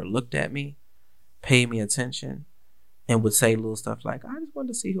who ever looked at me, paid me attention, and would say little stuff like, I just wanted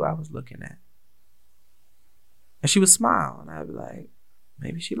to see who I was looking at. And she would smile, and I'd be like,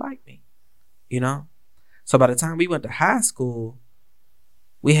 maybe she liked me, you know? So by the time we went to high school,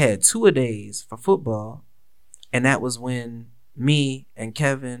 we had 2-a-days for football. And that was when me and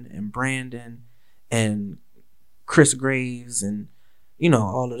Kevin and Brandon and Chris Graves and, you know,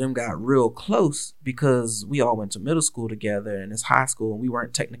 all of them got real close, because we all went to middle school together and it's high school, and we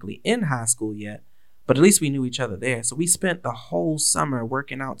weren't technically in high school yet, but at least we knew each other there. So we spent the whole summer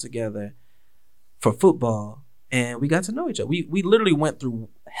working out together for football, and we got to know each other. We literally went through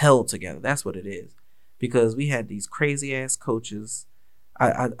hell together. That's what it is, because we had these crazy ass coaches.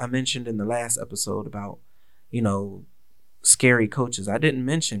 I mentioned in the last episode about, you know, scary coaches. I didn't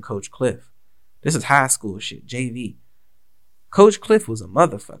mention Coach Cliff. This is high school shit, JV. Coach Cliff was a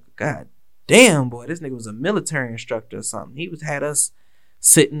motherfucker. God damn, boy, this nigga was a military instructor or something. He had us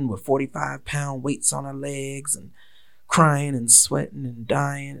sitting with 45-pound weights on our legs and crying and sweating and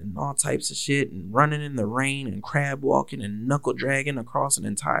dying and all types of shit, and running in the rain and crab walking and knuckle dragging across an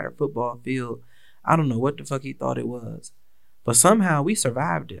entire football field. I don't know what the fuck he thought it was. But somehow we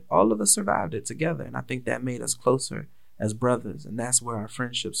survived it. All of us survived it together. And I think that made us closer as brothers. And that's where our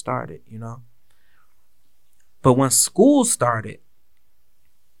friendship started, you know? But when school started,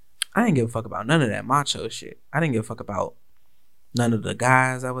 I didn't give a fuck about none of that macho shit. I didn't give a fuck about none of the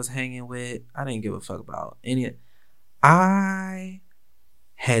guys I was hanging with. I didn't give a fuck about any of it. I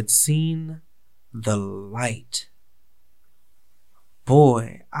had seen the light.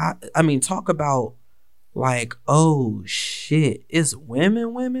 Boy, I mean, talk about like, oh shit, it's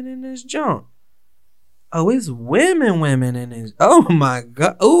women in this junk. Oh, it's women in this. Oh my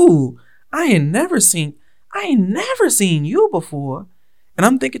God. Oh, I ain't never seen you before. And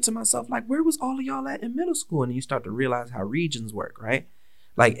I'm thinking to myself, like, where was all of y'all at in middle school? And you start to realize how regions work, right?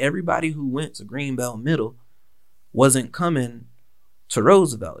 Like, everybody who went to Greenbelt Middle wasn't coming to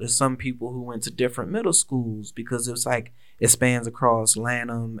Roosevelt. There's some people who went to different middle schools because it's like it spans across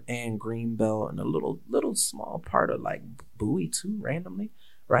Lanham and Greenbelt and a little small part of like Bowie too, randomly,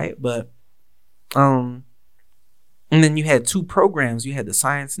 right? But and then you had two programs. You had the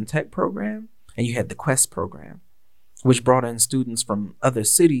science and tech program and you had the Quest program, which brought in students from other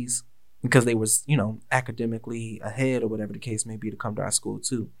cities because they was, academically ahead or whatever the case may be to come to our school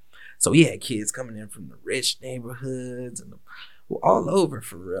too. So he had kids coming in from the rich neighborhoods and all over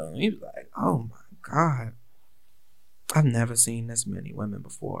for real. And he was like, oh my God, I've never seen this many women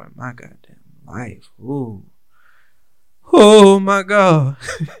before in my goddamn life. Ooh. Oh my God.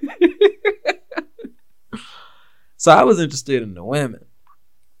 So I was interested in the women.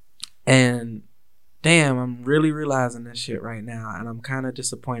 And damn, I'm really realizing this shit right now. And I'm kind of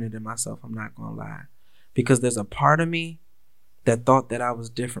disappointed in myself, I'm not going to lie. Because there's a part of me that thought that I was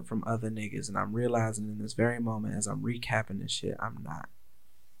different from other niggas. And I'm realizing in this very moment as I'm recapping this shit, I'm not.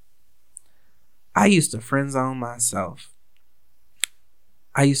 I used to friend zone myself.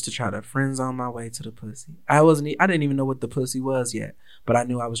 I used to try to friend zone my way to the pussy. I didn't even know what the pussy was yet. But I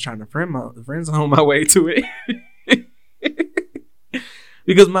knew I was trying to friend zone my way to it.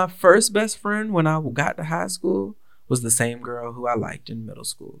 Because my first best friend when I got to high school was the same girl who I liked in middle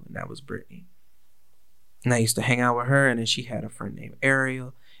school, and that was Brittany. And I used to hang out with her, and then she had a friend named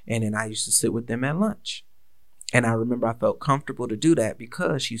Ariel, and then I used to sit with them at lunch. And I remember I felt comfortable to do that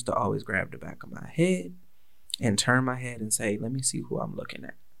because she used to always grab the back of my head and turn my head and say, let me see who I'm looking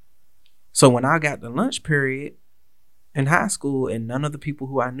at. So when I got the lunch period in high school and none of the people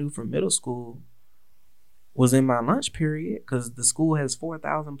who I knew from middle school was in my lunch period because the school has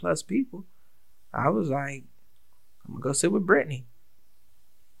 4,000 plus people, I was like, I'm gonna go sit with Brittany.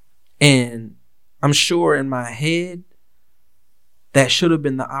 And I'm sure in my head that should have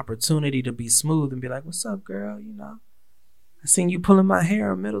been the opportunity to be smooth and be like, what's up, girl? I seen you pulling my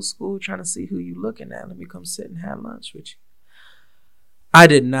hair in middle school trying to see who you looking at. Let me come sit and have lunch with you. I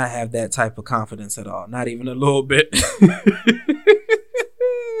did not have that type of confidence at all, not even a little bit.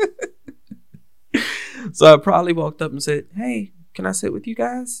 So I probably walked up and said, hey, can I sit with you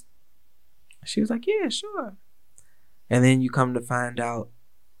guys? She was like, yeah, sure. And then you come to find out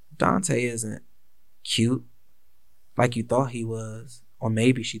Dante isn't cute like you thought he was. Or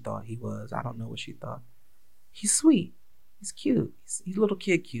maybe she thought he was. I don't know what she thought. He's sweet. He's cute. He's little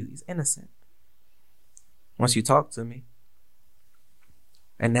kid cute. He's innocent. Once you talk to me.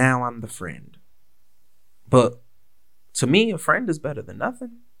 And now I'm the friend. But to me, a friend is better than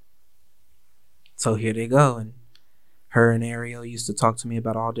nothing. So here they go. And her and Ariel used to talk to me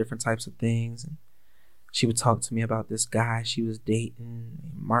about all different types of things. And she would talk to me about this guy she was dating,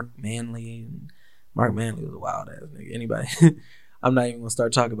 Mark Manley. And Mark Manley was a wild ass nigga. Anybody? I'm not even going to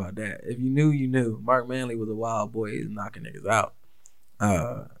start talking about that. If you knew, you knew. Mark Manley was a wild boy. He was knocking niggas out.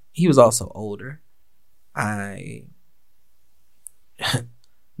 He was also older.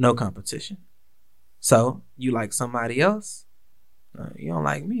 No competition. So, you like somebody else? You don't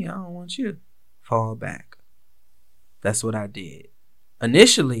like me. I don't want you. Fall back. That's what I did.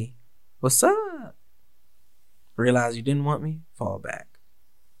 Initially, what's up? Realize you didn't want me? Fall back.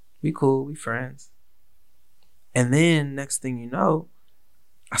 We cool. We friends. And then next thing you know,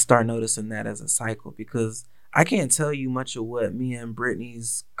 I start noticing that as a cycle because I can't tell you much of what me and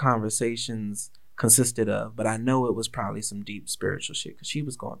Brittany's conversations consisted of, but I know it was probably some deep spiritual shit because she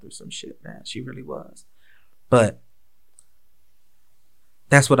was going through some shit, man. She really was. But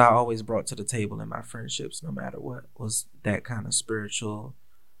that's what I always brought to the table in my friendships, no matter what, was that kind of spiritual,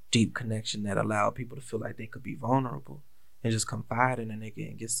 deep connection that allowed people to feel like they could be vulnerable and just confide in a nigga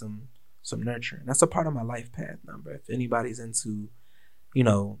and get some nurturing. That's a part of my life path number. If anybody's into,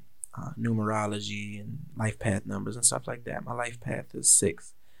 numerology and life path numbers and stuff like that, my life path is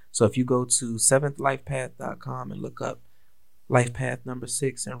 6. So if you go to 7thlifepath.com and look up life path number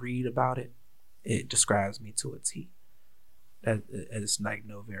 6 and read about it, it describes me to a T. That it's like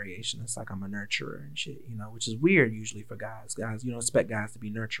no variation. It's like I'm a nurturer and shit, which is weird usually for guys. Guys, you don't expect guys to be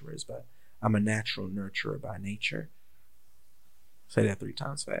nurturers, but I'm a natural nurturer by nature. Say that 3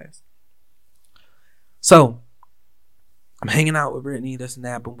 times fast. So I'm hanging out with Brittany, this and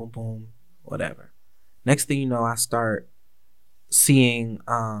that, boom, boom, boom, whatever. Next thing you know, I start seeing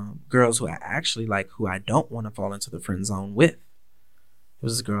girls who I actually like, who I don't want to fall into the friend zone with. There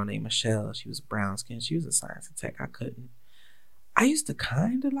was this girl named Michelle. She was brown skin. She was in science and tech. I couldn't. I used to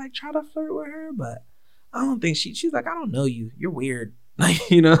kind of like try to flirt with her, but I don't think she's like, I don't know you. You're weird.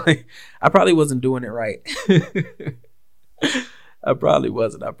 I probably wasn't doing it right. I probably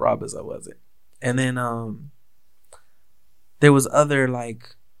wasn't. I promise I wasn't. And then there was other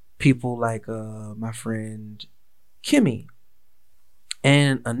like people like my friend Kimmy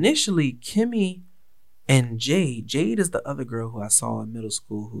And initially, Kimmy and Jade is the other girl who I saw in middle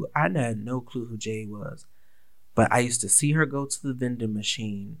school, who I had no clue who Jade was. But I used to see her go to the vending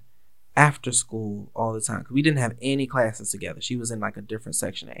machine after school all the time, because we didn't have any classes together. She was in like a different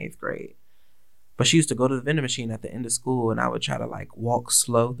section in 8th grade. But she used to go to the vending machine at the end of school, and I would try to like walk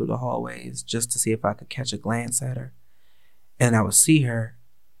slow through the hallways just to see if I could catch a glance at her. And I would see her,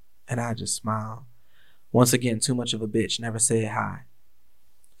 and I'd just smile. Once again, too much of a bitch, never said hi.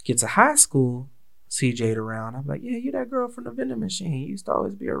 Get to high school, see Jade around. I'm like, yeah, you that girl from the vending machine. You used to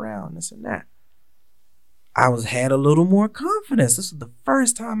always be around, this and that. I had a little more confidence. This was the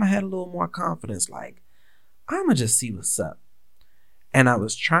first time I had a little more confidence. Like, I'ma just see what's up. And I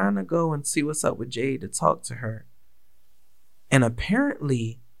was trying to go and see what's up with Jade to talk to her. And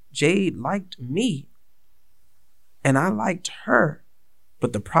apparently, Jade liked me. And I liked her.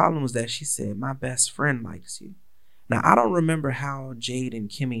 But the problem was that she said, my best friend likes you. Now, I don't remember how Jade and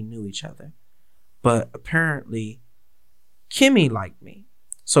Kimmy knew each other. But apparently, Kimmy liked me.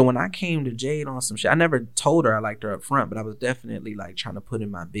 So when I came to Jade on some shit, I never told her I liked her up front, but I was definitely like trying to put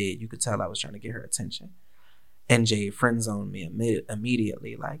in my bid. You could tell I was trying to get her attention. And Jade friend zoned me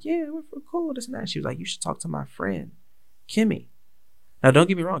immediately, like, yeah, we're cool, this and that. She was like, you should talk to my friend, Kimmy. Now, don't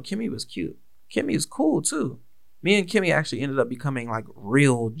get me wrong, Kimmy was cute. Kimmy is cool too. Me and Kimmy actually ended up becoming like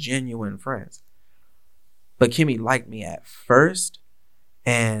real, genuine friends. But Kimmy liked me at first,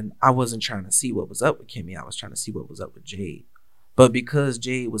 and I wasn't trying to see what was up with Kimmy. I was trying to see what was up with Jade. But because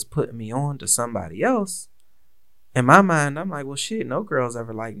Jade was putting me on to somebody else, in my mind, I'm like, well, shit, no girls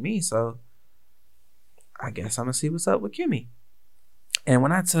ever liked me, so I guess I'm gonna see what's up with Kimmy. And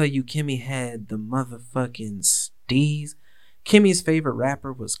when I tell you Kimmy had the motherfucking steez, Kimmy's favorite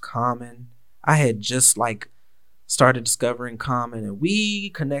rapper was Common. I had just like started discovering Common, and we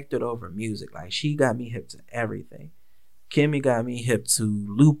connected over music. Like, she got me hip to everything. Kimmy got me hip to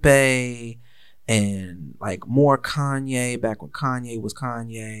Lupe and like more Kanye, back when Kanye was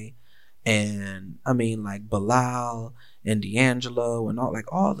Kanye. And I mean, like Bilal and D'Angelo and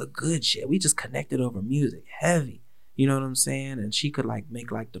all the good shit. We just connected over music heavy. You know what I'm saying? And she could like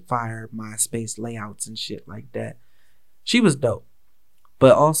make like the fire MySpace layouts and shit like that. She was dope.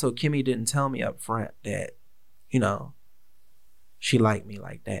 But also, Kimmy didn't tell me up front that, you know, she liked me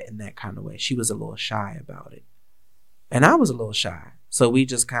like that in that kind of way. She was a little shy about it. And I was a little shy. So we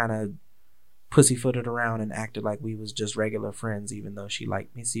just kind of pussyfooted around and acted like we was just regular friends, even though she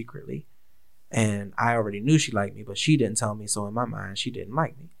liked me secretly. And I already knew she liked me, but she didn't tell me. So in my mind, she didn't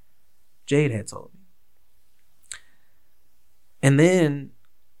like me. Jade had told me. And then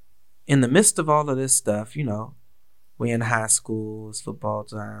in the midst of all of this stuff, you know, we're in high school, it's football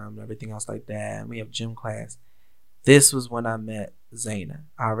time, everything else like that. And we have gym class. This was when I met Zaina.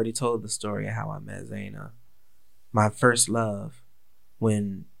 I already told the story of how I met Zaina. My first love,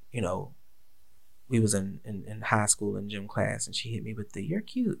 when, you know, we was in high school in gym class, and she hit me with the, you're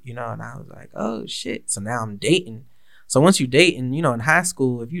cute, you know, and I was like, oh shit. So now I'm dating. So once you dating, you know, in high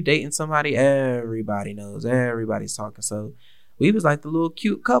school, if you dating somebody, everybody knows, everybody's talking. So we was like the little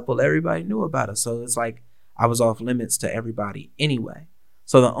cute couple. Everybody knew about us. So it's like I was off limits to everybody anyway.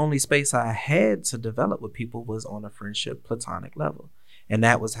 So the only space I had to develop with people was on a friendship, platonic level. And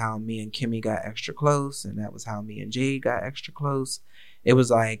that was how me and Kimmy got extra close. And that was how me and Jade got extra close. It was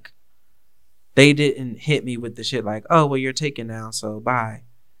like, they didn't hit me with the shit like, oh, well, you're taken now, so bye.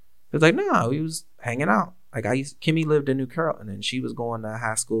 It was like, no, we was hanging out. Like, Kimmy lived in New Carrollton, and she was going to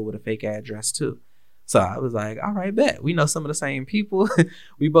high school with a fake address too. So I was like, all right, bet. We know some of the same people.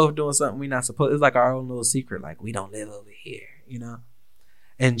 We both doing something we not supposed. It's like our own little secret. Like, we don't live over here, you know?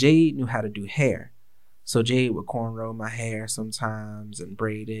 And Jade knew how to do hair. So Jade would cornrow my hair sometimes and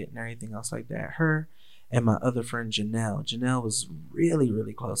braid it and everything else like that. Her and my other friend, Janelle. Janelle was really,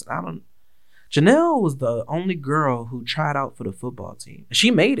 really close. Janelle was the only girl who tried out for the football team.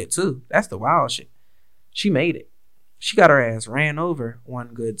 She made it too. That's the wild shit. She made it. She got her ass ran over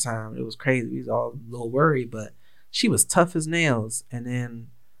one good time. It was crazy. We was all a little worried, but she was tough as nails. And then,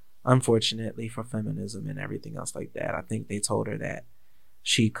 unfortunately for feminism and everything else like that, I think they told her that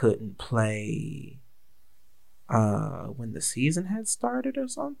she couldn't play when the season had started or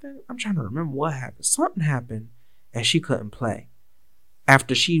something. I'm trying to remember what happened. Something happened and she couldn't play.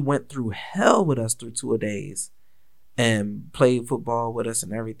 After she went through hell with us through 2 days and played football with us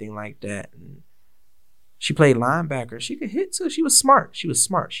and everything like that. And she played linebacker. She could hit too. She was smart. She was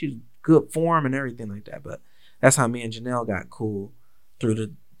good form and everything like that. But that's how me and Janelle got cool through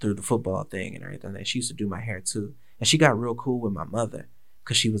the football thing and everything. And she used to do my hair too. And she got real cool with my mother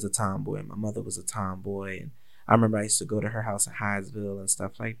because she was a tomboy and my mother was a tomboy. And I remember I used to go to her house in Hyattsville and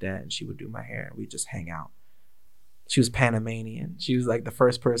stuff like that. And she would do my hair and we'd just hang out. She was Panamanian. She was like the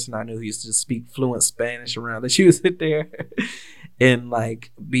first person I knew who used to just speak fluent Spanish around. And she would sit there and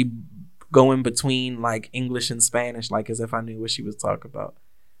like be going between like English and Spanish, like as if I knew what she was talking about.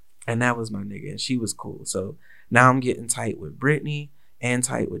 And that was my nigga. And she was cool. So now I'm getting tight with Brittany and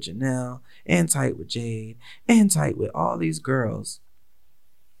tight with Janelle and tight with Jade and tight with all these girls.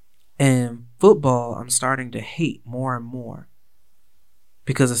 And football, I'm starting to hate more and more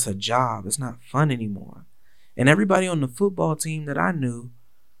because it's a job. It's not fun anymore. And everybody on the football team that I knew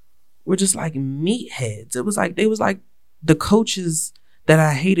were just like meatheads. It was like they was like the coaches that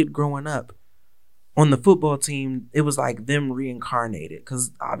I hated growing up on the football team. It was like them reincarnated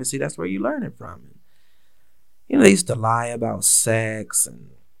because obviously that's where you learn it from. You know, they used to lie about sex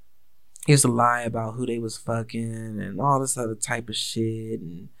and used to lie about who they was fucking and all this other type of shit.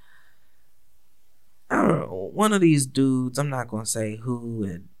 And I don't know, one of these dudes, I'm not going to say who,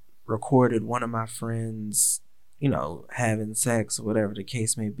 had recorded one of my friends, you know, having sex or whatever the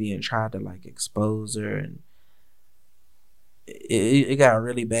case may be and tried to like expose her. And it got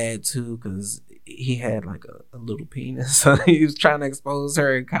really bad too because he had like a little penis. So he was trying to expose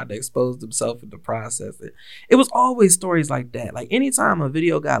her and kind of exposed himself in the process. It was always stories like that. Like anytime a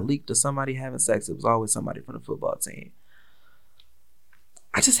video got leaked of somebody having sex, it was always somebody from the football team.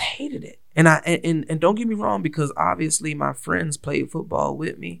 I just hated it. And don't get me wrong, because obviously my friends played football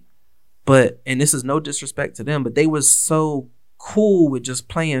with me, and this is no disrespect to them, but they were so cool with just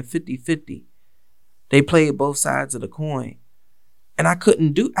playing 50-50. They played both sides of the coin. And I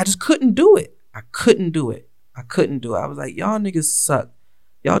just couldn't do it. I couldn't do it. I was like, y'all niggas suck.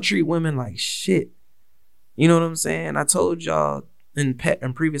 Y'all treat women like shit. You know what I'm saying? I told y'all in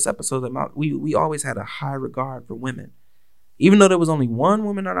previous episodes that we always had a high regard for women. Even though there was only one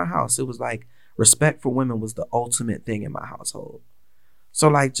woman in our house, it was like respect for women was the ultimate thing in my household. So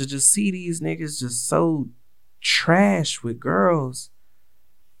like to just see these niggas just so trash with girls,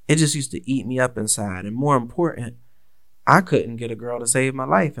 it just used to eat me up inside. And more important, I couldn't get a girl to save my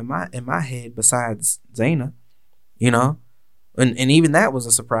life in my head besides Zaina, you know? And even that was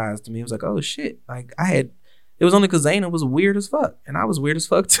a surprise to me. It was like, oh shit. Like it was only because Zaina was weird as fuck. And I was weird as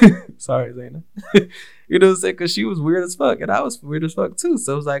fuck too. Sorry, Zaina. You know what I'm saying? Because she was weird as fuck. And I was weird as fuck too.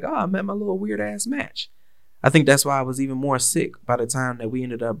 So it was like, oh, I met my little weird ass match. I think that's why I was even more sick by the time that we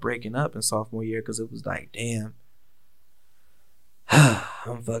ended up breaking up in sophomore year. Because it was like, damn.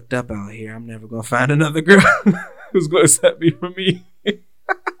 I'm fucked up out here. I'm never going to find another girl who's going to accept me for me.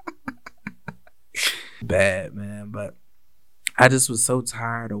 Bad, man. But I just was so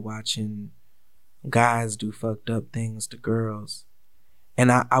tired of watching guys do fucked up things to girls.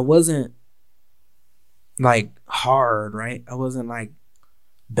 And I wasn't like hard, right? I wasn't like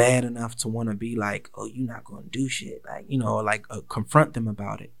bad enough to want to be like, oh, you're not going to do shit. Like, you know, like confront them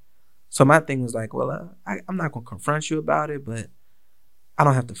about it. So my thing was like, well, I'm not going to confront you about it, but I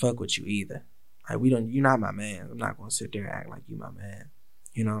don't have to fuck with you either. Like you're not my man. I'm not going to sit there and act like you my man,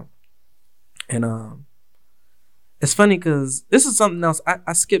 you know? And, it's funny because this is something else.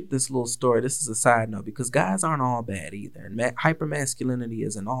 I skipped this little story. This is a side note because guys aren't all bad either. And hypermasculinity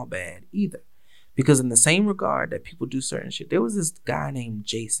isn't all bad either. Because in the same regard that people do certain shit, there was this guy named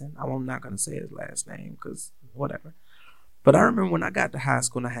Jason. I'm not going to say his last name because whatever. But I remember when I got to high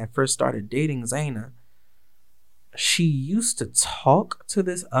school and I had first started dating Zaina, she used to talk to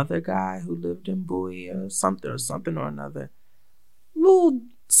this other guy who lived in Bowie or something or another. Little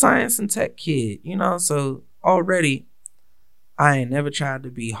science and tech kid, you know, so already I ain't never tried to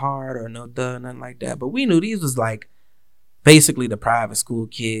be hard or no thug, nothing like that. But we knew these was like basically the private school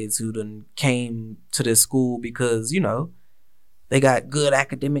kids who done came to this school because, you know, they got good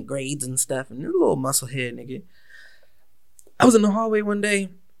academic grades and stuff. And a little musclehead nigga. I was in the hallway one day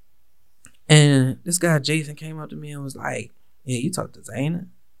and this guy Jason came up to me and was like, yeah, you talked to Zaina?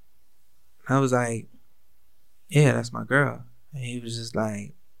 I was like, yeah, that's my girl. And he was just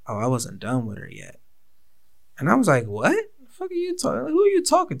like, oh, I wasn't done with her yet. And I was like, what? The fuck are you talking? Like, who are you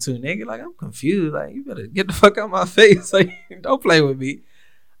talking to, nigga? Like, I'm confused. Like, you better get the fuck out of my face. Like, don't play with me.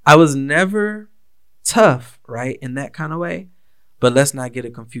 I was never tough, right? In that kind of way. But let's not get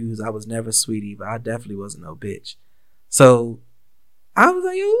it confused. I was never sweetie, but I definitely wasn't no bitch. So I was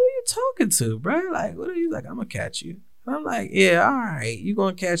like, yo, who are you talking to, bro? Like, what are you like? I'm gonna catch you. And I'm like, yeah, all right. You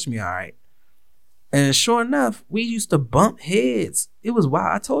gonna catch me, all right. And sure enough, we used to bump heads. It was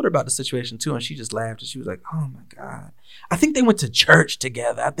wild. I told her about the situation too, and she just laughed and she was like, oh my God. I think they went to church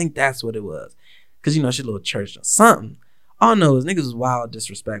together. I think that's what it was. Because, you know, she a little church or something. All I know is niggas was wild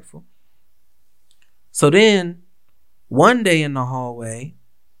disrespectful. So then, one day in the hallway,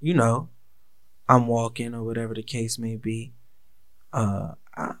 you know, I'm walking or whatever the case may be.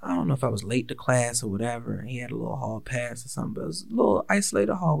 I don't know if I was late to class or whatever. And he had a little hall pass or something, but it was a little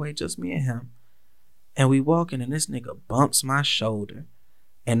isolated hallway, just me and him. And we walking, and this nigga bumps my shoulder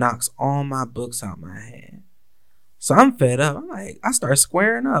and knocks all my books out my hand. So I'm fed up. I'm like, I start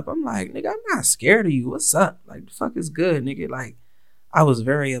squaring up. I'm like, nigga, I'm not scared of you. What's up? Like, the fuck is good, nigga? Like, I was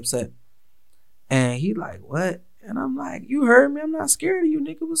very upset. And he like, what? And I'm like, you heard me. I'm not scared of you,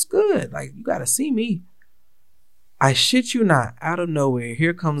 nigga. What's good? Like, you gotta see me. I shit you not, out of nowhere,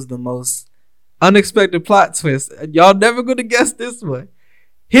 here comes the most unexpected plot twist. Y'all never gonna guess this one.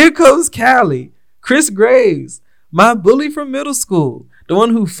 Here comes Callie, Chris Graves, my bully from middle school, the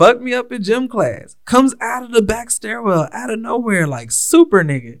one who fucked me up in gym class, comes out of the back stairwell, out of nowhere, like super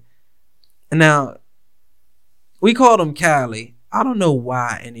nigga. And now, we called him Callie. I don't know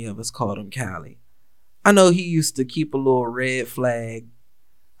why any of us called him Callie. I know he used to keep a little red flag.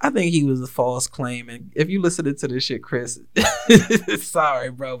 I think he was a false claim. And if you listening to this shit, Chris,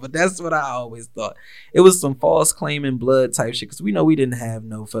 sorry, bro, but that's what I always thought. It was some false claiming blood type shit, because we know we didn't have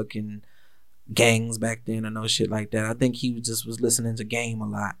no fucking gangs back then or no shit like that. I think he just was listening to Game a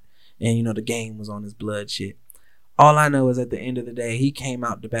lot. And, you know, the Game was on his blood shit. All I know is at the end of the day, he came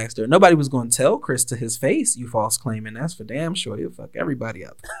out the back door. Nobody was going to tell Chris to his face, you false claiming. That's for damn sure. He'll fuck everybody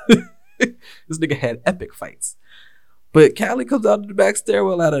up. This nigga had epic fights. But Callie comes out of the back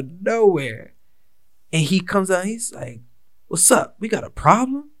stairwell out of nowhere. And he comes out, he's like, what's up? We got a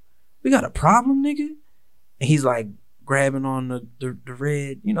problem? We got a problem, nigga? And he's like grabbing on the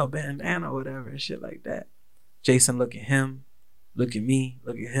red, you know, bandana or whatever and shit like that. Jason look at him, look at me,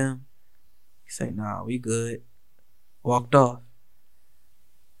 look at him. He say, nah, we good. Walked off.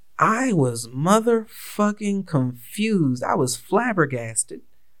 I was motherfucking confused. I was flabbergasted.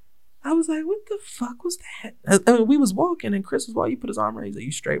 I was like, what the fuck was that? I mean, we was walking and Chris was walking. He put his arm around. He's like,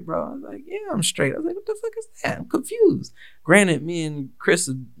 you straight, bro? I was like, yeah, I'm straight. I was like, what the fuck is that? I'm confused. Granted, me and Chris,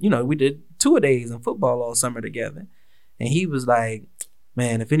 you know, we did 2-a-days in football all summer together. And he was like,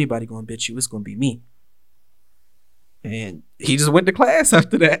 man, if anybody gonna bitch you, it's gonna be me. And he just went to class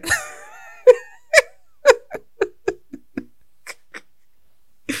after that.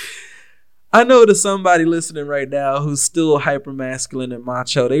 I know there's somebody listening right now who's still hyper masculine and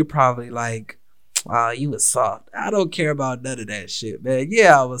macho. They probably like, wow, you was soft. I don't care about none of that shit, man.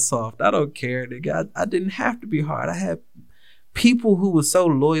 Yeah, I was soft. I don't care, nigga. I didn't have to be hard. I had people who were so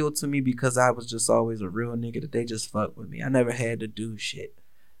loyal to me because I was just always a real nigga that they just fucked with me. I never had to do shit.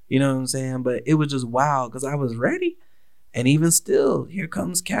 You know what I'm saying? But it was just wild because I was ready. And even still, here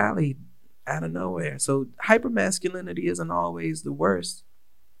comes Callie out of nowhere. So hyper masculinity isn't always the worst.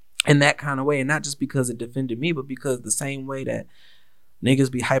 In that kind of way, and not just because it defended me, but because the same way that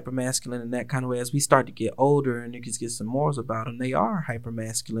niggas be hyper masculine in that kind of way, as we start to get older and niggas get some morals about them, they are hyper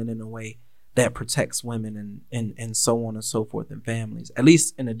masculine in a way that protects women and so on and so forth in families, at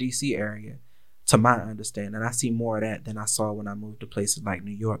least in the DC area, to my understanding. I see more of that than I saw when I moved to places like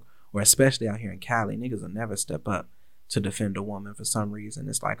New York, or especially out here in Cali. Niggas will never step up to defend a woman for some reason.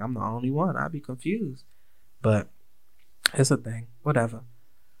 It's like, I'm the only one. I'd be confused. But it's a thing. Whatever.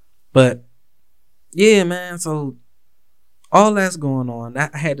 But yeah, man, so all that's going on. I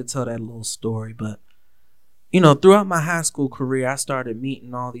had to tell that little story. But, you know, throughout my high school career, I started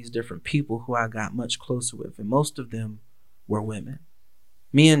meeting all these different people who I got much closer with. And most of them were women.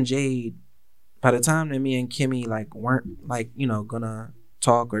 Me and Jade, by the time that me and Kimmy like weren't like, you know, gonna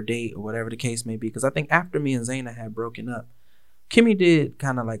talk or date or whatever the case may be, because I think after me and Zaina had broken up, Kimmy did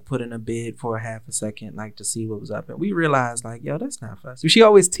kind of like put in a bid for a half a second, like to see what was up. And we realized like, yo, that's not us. She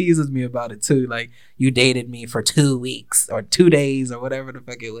always teases me about it too. Like, you dated me for 2 weeks or 2 days or whatever the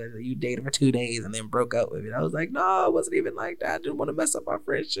fuck it was. You dated for 2 days and then broke up with me. I was like, no, it wasn't even like that. I didn't want to mess up our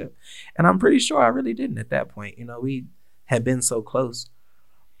friendship. And I'm pretty sure I really didn't at that point. You know, we had been so close.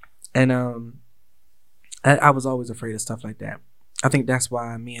 And I was always afraid of stuff like that. I think that's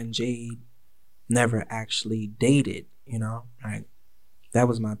why me and Jade never actually dated. You know, like, that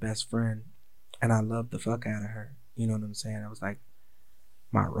was my best friend and I loved the fuck out of her. You know what I'm saying? I was like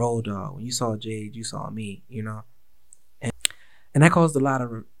my road dog. When you saw Jade, you saw me, you know? And that caused a lot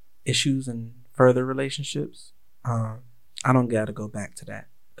of issues in further relationships. I don't gotta go back to that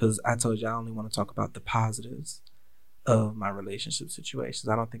because I told you I only want to talk about the positives of my relationship situations.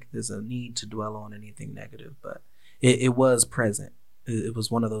 I don't think there's a need to dwell on anything negative, but it was present. It was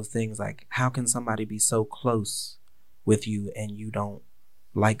one of those things like, how can somebody be so close with you and you don't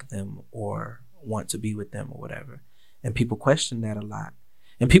like them or want to be with them or whatever? And people question that a lot.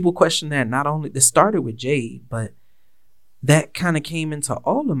 And people question that not only, this started with Jade, but that kind of came into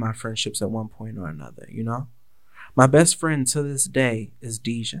all of my friendships at one point or another, you know? My best friend to this day is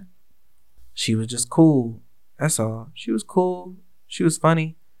Deja. She was just cool. That's all. She was cool. She was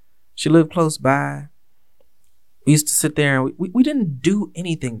funny. She lived close by. We used to sit there and we didn't do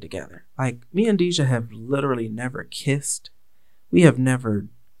anything together. Like, me and Deja have literally never kissed. We have never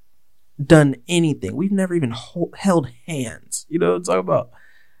done anything. We've never even held hands. You know what I'm talking about?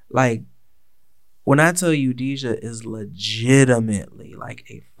 Like, when I tell you Deja is legitimately like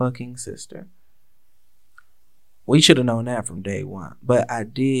a fucking sister. We should have known that from day one. But I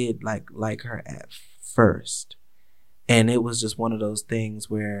did like her at first. And it was just one of those things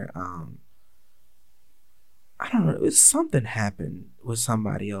where I don't know, something happened with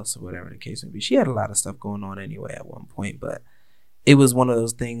somebody else or whatever the case may be. She had a lot of stuff going on anyway at one point, but it was one of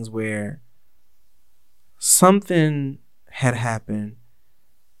those things where something had happened,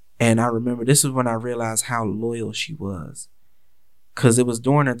 and I remember this is when I realized how loyal she was, because it was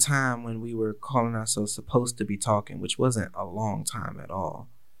during a time when we were calling ourselves supposed to be talking, which wasn't a long time at all,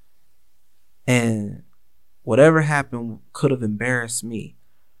 and whatever happened could have embarrassed me.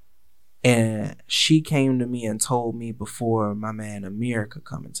 And she came to me and told me before my man Amir could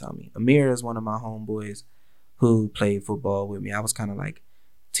come and tell me. Amir is one of my homeboys who played football with me. I was kind of like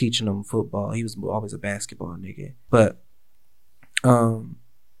teaching him football. He was always a basketball nigga. But,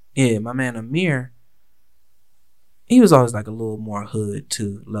 yeah, my man Amir, he was always like a little more hood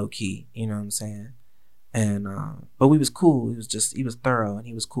too, low key. You know what I'm saying? And, but we was cool. He was thorough, and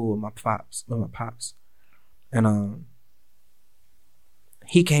he was cool with my pops. And,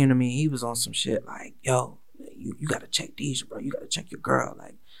 he came to me, he was on some shit like, yo, you gotta check Deja, bro. You gotta check your girl.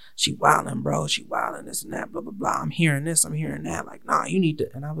 Like, she wildin', bro. She wildin', this and that, blah, blah, blah. I'm hearing this, I'm hearing that. Like, nah, you need to.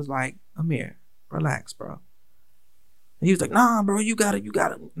 And I was like, Amir, relax, bro. And he was like, nah, bro, you got it.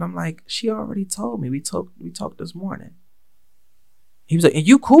 And I'm like, she already told me. We talked this morning. He was like, and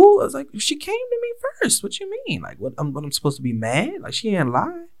you cool? I was like, she came to me first. What you mean? Like, what I'm supposed to be mad? Like, she ain't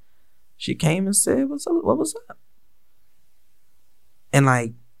lie. She came and said, what was up? And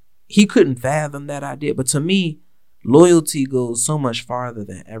like, he couldn't fathom that idea. But to me, loyalty goes so much farther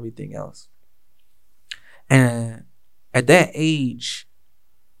than everything else. And at that age,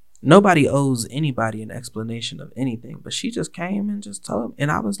 nobody owes anybody an explanation of anything. But she just came and just told me. And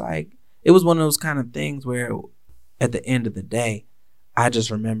I was like, it was one of those kind of things where at the end of the day, I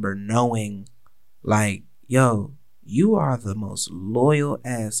just remember knowing like, yo, you are the most loyal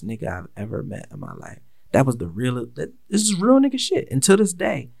ass nigga I've ever met in my life. That was this is real nigga shit. And to this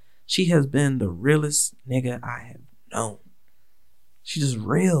day, she has been the realest nigga I have known. She's just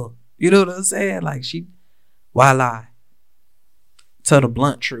real. You know what I'm saying? Like, why lie? Tell the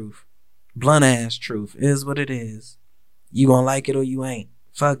blunt truth. Blunt ass truth is what it is. You gonna like it or you ain't.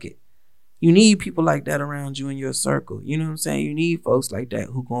 Fuck it. You need people like that around you in your circle. You know what I'm saying? You need folks like that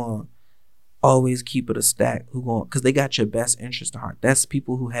who gonna always keep it a stack. Cause they got your best interest at heart. That's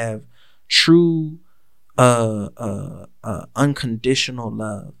people who have true unconditional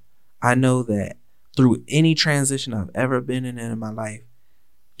love. I know that through any transition I've ever been in my life,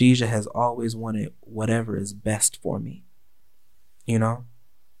 Deja has always wanted whatever is best for me. You know?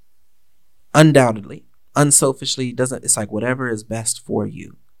 Undoubtedly. Unselfishly, it's like whatever is best for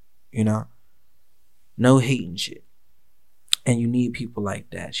you. You know? No hating shit. And you need people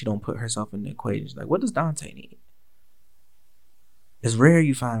like that. She don't put herself in the equation. She's like, what does Dante need? It's rare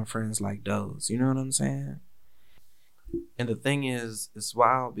you find friends like those. You know what I'm saying? And the thing is, it's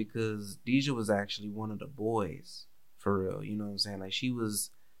wild because Deja was actually one of the boys, for real. You know what I'm saying? Like, she was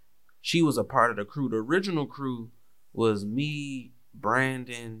a part of the crew. The original crew was me,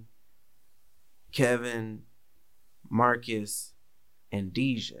 Brandon, Kevin, Marcus, and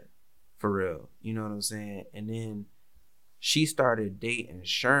Deja, for real. You know what I'm saying? And then she started dating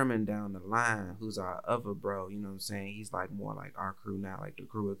Sherman down the line, who's our other bro. You know what I'm saying? He's like more like our crew now, like the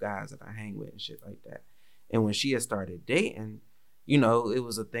crew of guys that I hang with and shit like that. And when she had started dating, you know, it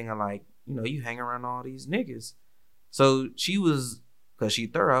was a thing of like, you know, you hang around all these niggas. So she was, cause she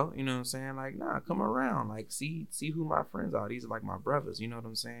thorough, you know what I'm saying? Like, nah, come around, like see who my friends are. These are like my brothers, you know what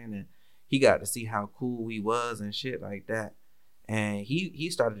I'm saying? And he got to see how cool we was and shit like that. And he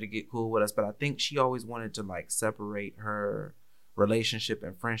started to get cool with us, but I think she always wanted to like separate her relationship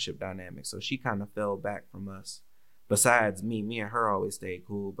and friendship dynamics. So she kind of fell back from us. Besides me and her always stayed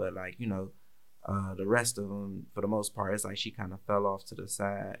cool, but like, you know, the rest of them, for the most part, it's like she kind of fell off to the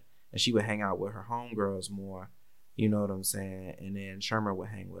side, and she would hang out with her homegirls more, you know what I'm saying? And then Sherman would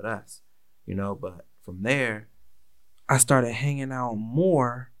hang with us, you know. But from there, I started hanging out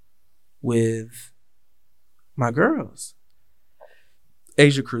more with my girls.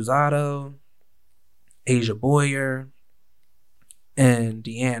 Asia Cruzado, Asia Boyer, and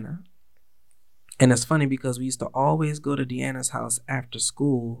Deanna. And it's funny because we used to always go to Deanna's house after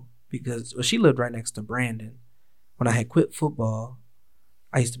school because she lived right next to Brandon. When I had quit football,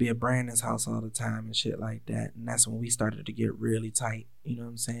 I used to be at Brandon's house all the time and shit like that. And that's when we started to get really tight. You know what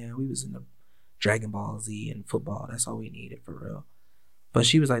I'm saying? We was in the Dragon Ball Z and football. That's all we needed for real. But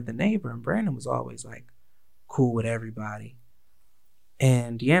she was like the neighbor, and Brandon was always like cool with everybody.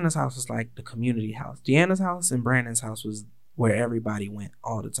 And Deanna's house was like the community house. Deanna's house and Brandon's house was where everybody went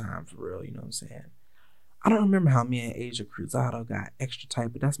all the time for real. You know what I'm saying? I don't remember how me and Asia Cruzado got extra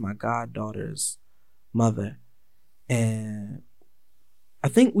tight, but that's my goddaughter's mother. And I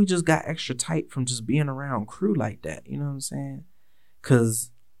think we just got extra tight from just being around crew like that. You know what I'm saying?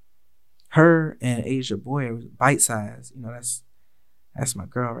 Because her and Asia Boyer was bite size. You know, that's my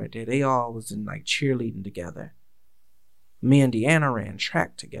girl right there. They all was in like cheerleading together. Me and Deanna ran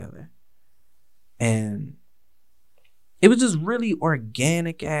track together. And it was just really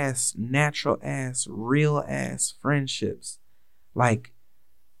organic ass, natural ass, real ass friendships. Like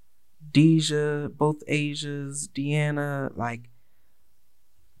Deja, both Asias, Deanna, like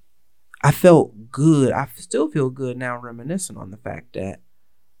I felt good. I still feel good now reminiscing on the fact that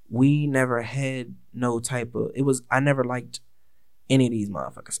we never had no type of, I never liked any of these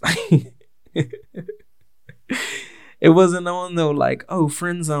motherfuckers. It wasn't on no like, oh,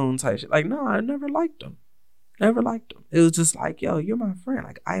 friend zone type shit. Like, no, I never liked them. Never liked them. It was just like, yo, you're my friend.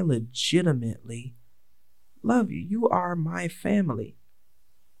 Like, I legitimately love you. You are my family.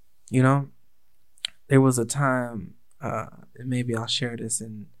 You know, there was a time, and maybe I'll share this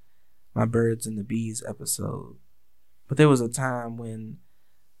in my Birds and the Bees episode, but there was a time when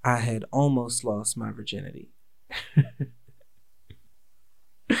I had almost lost my virginity.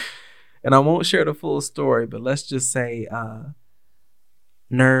 And I won't share the full story, but let's just say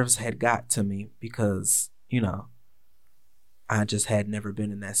nerves had got to me because, you know, I just had never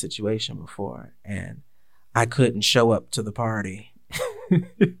been in that situation before, and I couldn't show up to the party.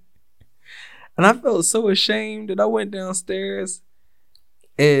 And I felt so ashamed that I went downstairs,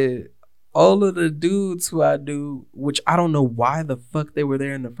 and all of the dudes who I knew, which I don't know why the fuck they were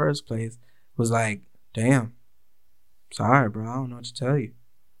there in the first place, was like, damn, sorry, bro, I don't know what to tell you.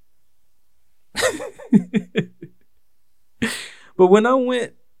 But when I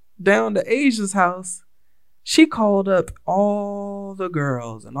went down to Asia's house, she called up all the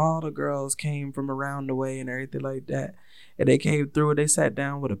girls, and all the girls came from around the way and everything like that. And they came through and they sat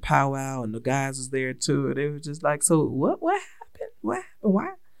down with a powwow, and the guys was there too. And they were just like, so what happened? What happened? Why?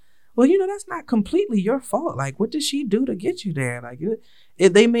 Well, you know, that's not completely your fault. Like, what did she do to get you there? Like,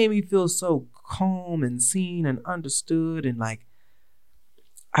 they made me feel so calm and seen and understood. And like,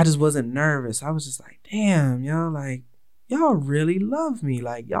 I just wasn't nervous. I was just like, damn, y'all, like, y'all really love me.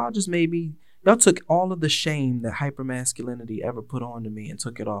 Like, y'all took all of the shame that hypermasculinity ever put onto me and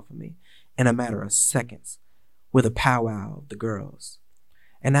took it off of me in a matter of seconds with a powwow of the girls.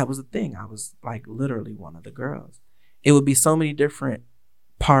 And that was the thing. I was like literally one of the girls. It would be so many different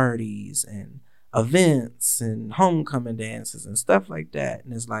parties and events and homecoming dances and stuff like that.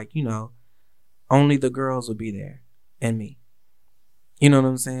 And it's like, you know, only the girls would be there and me. You know what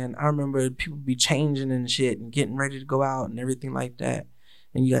I'm saying? I remember people be changing and shit and getting ready to go out and everything like that.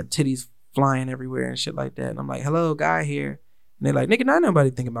 And you got titties flying everywhere and shit like that. And I'm like, hello, guy here. And they're like, nigga, not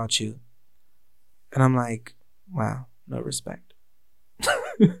nobody think about you. And I'm like, wow, no respect.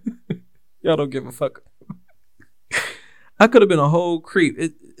 Y'all don't give a fuck. I could have been a whole creep.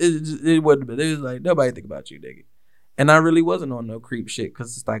 It wouldn't have been. It was like, nobody think about you, nigga. And I really wasn't on no creep shit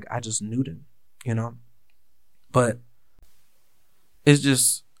because it's like, I just knew them, you know? But it's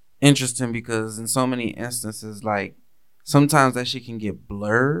just interesting because in so many instances, like, sometimes that shit can get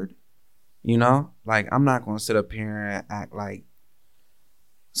blurred, you know? Like, I'm not going to sit up here and act like,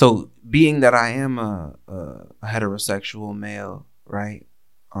 so being that I am a heterosexual male, right?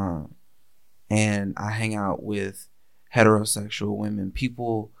 And I hang out with heterosexual women,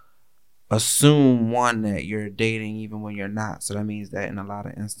 people assume, one, that you're dating even when you're not. So that means that in a lot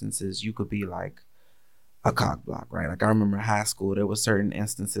of instances, you could be like a cock block, right? Like, I remember high school, there were certain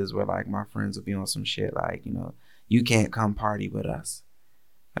instances where like my friends would be on some shit like, you know, you can't come party with us.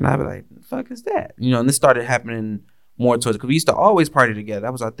 And I'd be like, the fuck is that? You know, and this started happening more towards, because we used to always party together.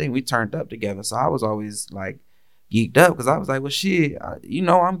 That was our thing. We turned up together. So I was always like geeked up because I was like, well, shit, you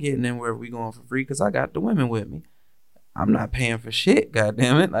know, I'm getting in where we going for free because I got the women with me. I'm not paying for shit,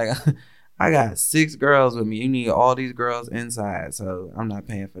 goddamn it. Like, I got 6 girls with me. You need all these girls inside. So I'm not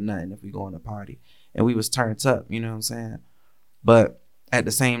paying for nothing if we go on a party. And we was turned up, you know what I'm saying? But at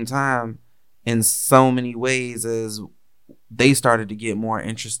the same time, in so many ways, as they started to get more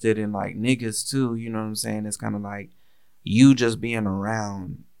interested in like niggas too, you know what I'm saying? It's kind of like you just being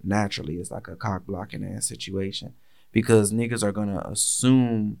around naturally is like a cock blocking ass situation because niggas are gonna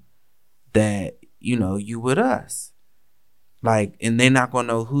assume that, you know, you with us. Like, and they're not gonna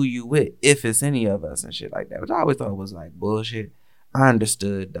know who you with if it's any of us and shit like that, which I always thought was like bullshit. I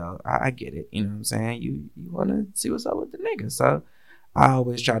understood though. I get it. You know what I'm saying? You wanna see what's up with the nigga. So I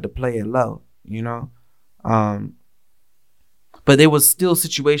always tried to play it low, you know? But there was still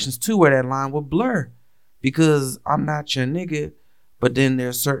situations too where that line would blur because I'm not your nigga, but then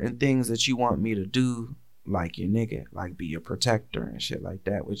there's certain things that you want me to do like your nigga, like be your protector and shit like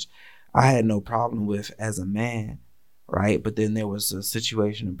that, which I had no problem with as a man, right? But then there was a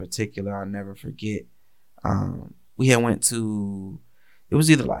situation in particular I'll never forget. We had went to, it was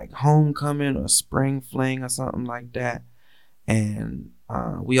either like homecoming or spring fling or something like that. And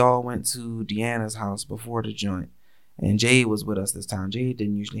we all went to Deanna's house before the joint. And Jade was with us this time. Jade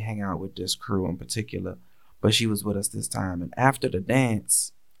didn't usually hang out with this crew in particular, but she was with us this time. And after the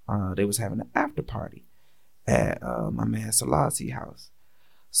dance, they was having an after party at my man Selassie house.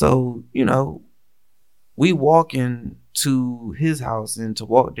 So, you know, we walking to his house, and to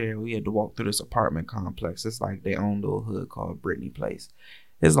walk there, we had to walk through this apartment complex. It's like their own little hood called Brittany Place.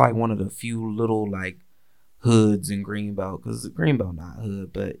 It's like one of the few little like hoods in Greenbelt, because Greenbelt not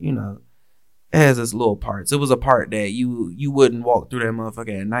hood, but you know, it has its little parts. It was a part that you wouldn't walk through that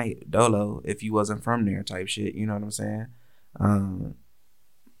motherfucker at night, dolo, if you wasn't from there type shit. You know what I'm saying?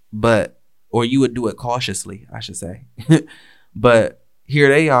 Or you would do it cautiously, I should say. But here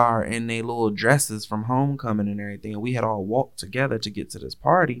they are in their little dresses from homecoming and everything. And we had all walked together to get to this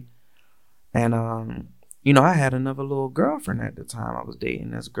party. And, you know, I had another little girlfriend at the time. I was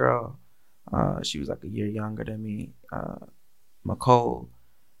dating this girl. She was like a year younger than me, McCole.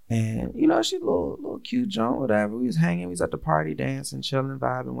 And, you know, she's a little cute joint, whatever. We was hanging. We was at the party, dancing, chilling,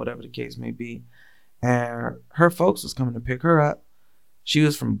 vibing, whatever the case may be. And her folks was coming to pick her up. She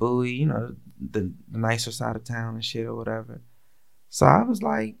was from Bowie, you know, the nicer side of town and shit or whatever. So I was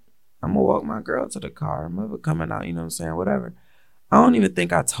like, I'm going to walk my girl to the car. I'm ever coming out, you know what I'm saying, whatever. I don't even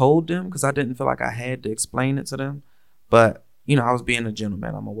think I told them because I didn't feel like I had to explain it to them. But, you know, I was being a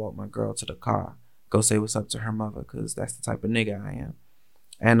gentleman. I'm going to walk my girl to the car, go say what's up to her mother, because that's the type of nigga I am.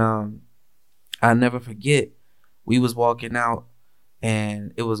 And I'll never forget, we was walking out,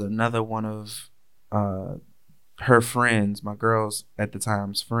 and it was another one of her friends, my girl's at the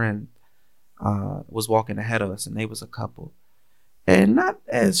time's friend, was walking ahead of us, and they was a couple. And not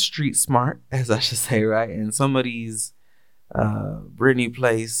as street smart, as I should say, right? And some of these Brittany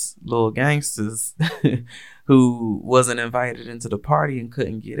Place little gangsters who wasn't invited into the party and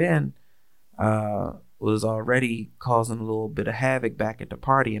couldn't get in was already causing a little bit of havoc back at the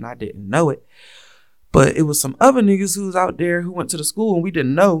party, and I didn't know it. But it was some other niggas who was out there who went to the school, and we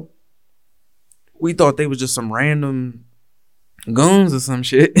didn't know. We thought they was just some random goons or some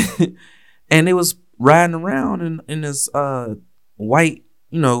shit. And they was riding around in this white,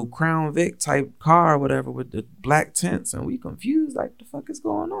 you know, Crown Vic type car or whatever with the black tents, and we confused like the fuck is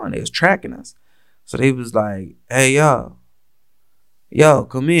going on. They was tracking us. So they was like, hey yo,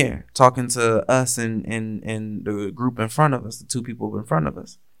 come here, talking to us and the group in front of us, the two people in front of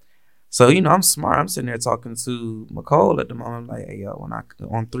us. So, you know, I'm smart. I'm sitting there talking to McCole at the moment. I'm like, hey, yo,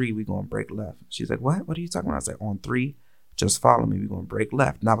 on 3, we going to break left. She's like, what? What are you talking about? I said, on 3, just follow me. We going to break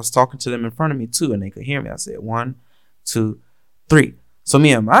left. And I was talking to them in front of me, too, and they could hear me. I said, 1, 2, 3. So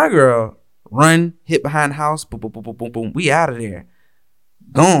me and my girl run, hit behind the house, boom, boom, boom, boom, boom, boom. We out of there.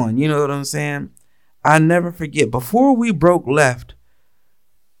 Gone. You know what I'm saying? I never forget. Before we broke left,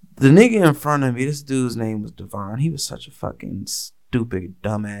 the nigga in front of me, this dude's name was Devon. He was such a fucking stupid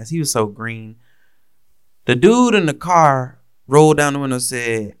dumbass. He was so green. The dude in the car rolled down the window and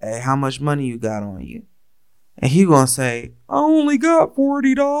said, hey, how much money you got on you? And he gonna say, I only got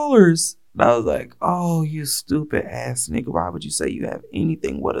 $40. And I was like, oh, you stupid ass nigga. Why would you say you have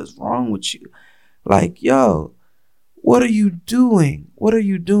anything? What is wrong with you? Like, yo, what are you doing? What are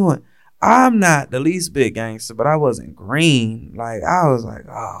you doing? I'm not the least bit gangster, but I wasn't green. Like, I was like,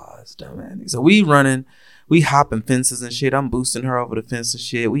 oh, it's dumb, man. So we running, we hopping fences and shit. I'm boosting her over the fence and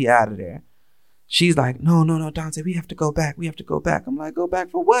shit. We out of there. She's like, no, Dante, we have to go back. We have to go back. I'm like, go back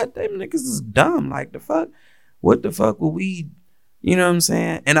for what? Them niggas is dumb. Like, the fuck? What the fuck will we, you know what I'm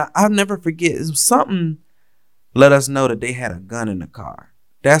saying? And I'll never forget, it was something let us know that they had a gun in the car.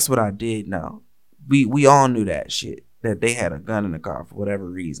 That's what I did know. We all knew that shit, that they had a gun in the car for whatever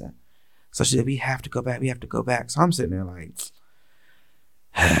reason. So she said, we have to go back. We have to go back. So I'm sitting there like,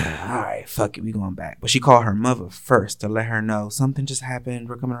 all right, fuck it. We going back. But she called her mother first to let her know something just happened.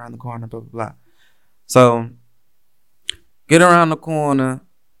 We're coming around the corner, blah, blah, blah. So get around the corner,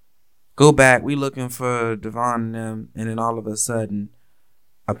 go back. We looking for Devon and them. And then all of a sudden,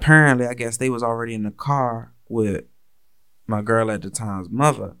 apparently, I guess they was already in the car with my girl at the time's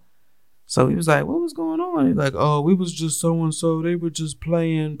mother. So he was like, what was going on? He's like, oh, we was just so-and-so. They were just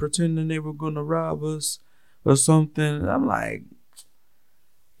playing, pretending they were going to rob us or something. And I'm like,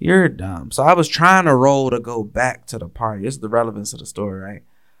 you're dumb. So I was trying to roll to go back to the party. This is the relevance of the story, right?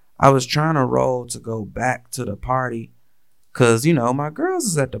 I was trying to roll to go back to the party because, you know, my girls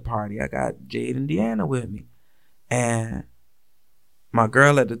is at the party. I got Jade and Deanna with me. And my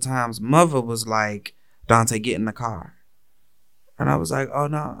girl at the time's mother was like, Dante, get in the car. And I was like, oh,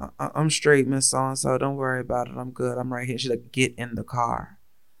 no, I'm straight, Miss So-and-so. Don't worry about it. I'm good. I'm right here. She's like, get in the car.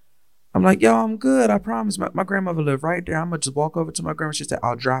 I'm like, yo, I'm good. I promise. My grandmother lived right there. I'm going to just walk over to my grandma. She said,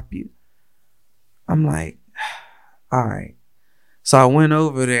 I'll drop you. I'm like, all right. So I went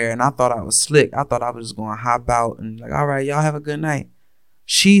over there and I thought I was slick. I thought I was just going to hop out and like, all right, y'all have a good night.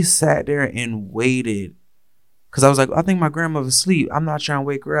 She sat there and waited because I was like, I think my grandmother's asleep. I'm not trying to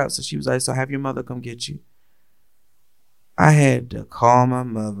wake her up. So she was like, so have your mother come get you. I had to call my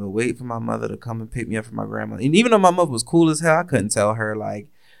mother, wait for my mother to come and pick me up from my grandma. And even though my mother was cool as hell, I couldn't tell her like,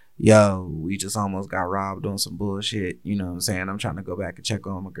 yo, we just almost got robbed doing some bullshit. You know what I'm saying? I'm trying to go back and check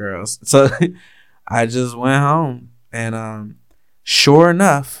on my girls. So I just went home. And sure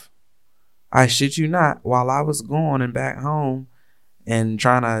enough, I shit you not, while I was going and back home and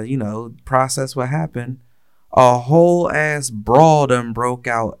trying to, you know, process what happened, a whole ass brawl done broke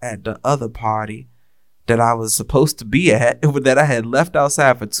out at the other party that I was supposed to be at, that I had left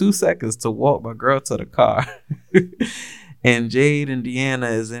outside for 2 seconds to walk my girl to the car. And Jade and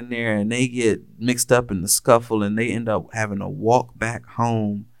Deanna is in there and they get mixed up in the scuffle and they end up having to walk back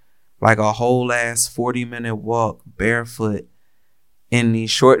home like a whole ass 40-minute walk barefoot in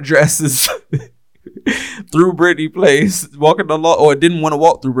these short dresses through Brittany Place, walking the long, or didn't want to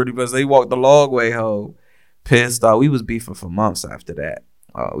walk through Brittany Place. They walked the long way home. Pissed off. We was beefing for months after that.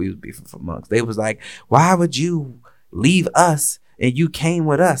 We was beefing for months. They was like, why would you leave us and you came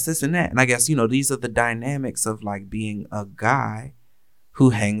with us, this and that? And I guess, you know, these are the dynamics of like being a guy who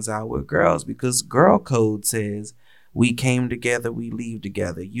hangs out with girls, because girl code says we came together, we leave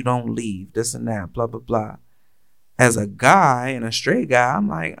together. You don't leave, this and that, blah, blah, blah. As a guy and a straight guy, I'm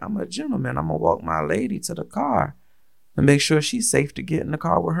like, I'm a gentleman. I'm going to walk my lady to the car and make sure she's safe to get in the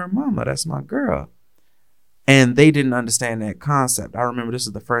car with her mama. That's my girl. And they didn't understand that concept. I remember this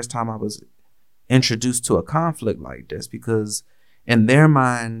is the first time I was introduced to a conflict like this, because in their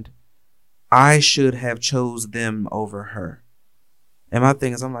mind, I should have chose them over her. And my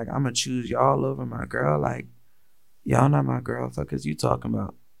thing is, I'm like, I'm going to choose y'all over my girl. Like, y'all not my girl. Fuck is you talking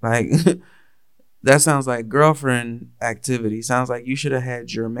about? Like, that sounds like girlfriend activity. Sounds like you should have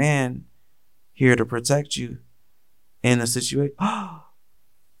had your man here to protect you in a situation. Oh,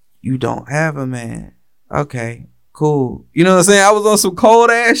 you don't have a man. Okay, cool. You know what I'm saying? I was on some cold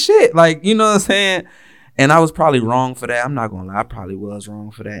ass shit. Like, you know what I'm saying? And I was probably wrong for that. I'm not going to lie. I probably was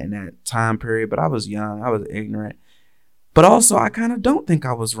wrong for that in that time period. But I was young. I was ignorant. But also, I kind of don't think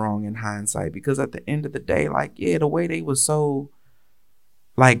I was wrong in hindsight. Because at the end of the day, like, yeah, the way they was so,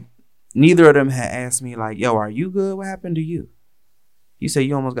 like, neither of them had asked me, like, yo, are you good? What happened to you? You say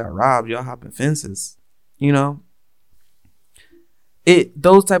you almost got robbed. Y'all hopping fences. You know?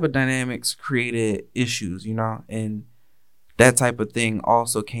 Those type of dynamics created issues, you know, and that type of thing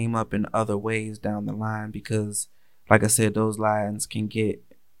also came up in other ways down the line, because like I said, those lines can get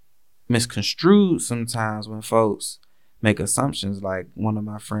misconstrued sometimes when folks make assumptions. Like one of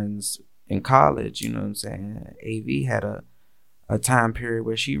my friends in college, you know what I'm saying, AV had a time period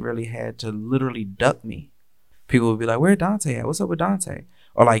where she really had to literally duck me. People would be like, where Dante at? What's up with Dante?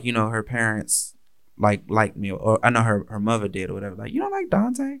 Or like, you know, her parents like me, or I know her mother did or whatever. Like, you don't like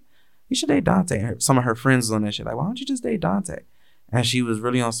Dante? You should date Dante. And some of her friends was on that shit. Like, why don't you just date Dante? And she was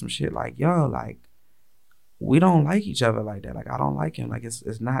really on some shit like, yo, like, we don't like each other like that. Like, I don't like him. Like,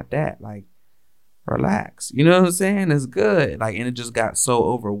 it's not that. Like, relax. You know what I'm saying? It's good. Like, and it just got so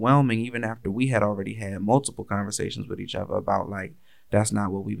overwhelming, even after we had already had multiple conversations with each other about like, that's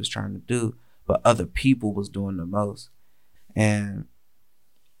not what we was trying to do, but other people was doing the most. And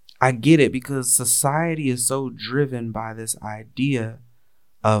I get it, because society is so driven by this idea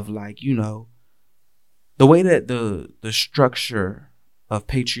of like, you know, the way that the structure of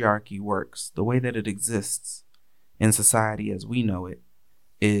patriarchy works, the way that it exists in society as we know it,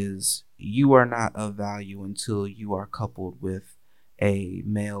 is you are not of value until you are coupled with a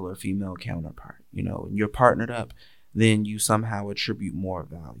male or female counterpart. You know, when you're partnered up, then you somehow attribute more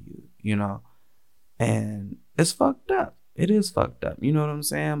value, you know, and it's fucked up. It is fucked up. You know what I'm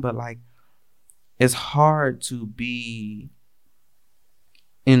saying? But like, it's hard to be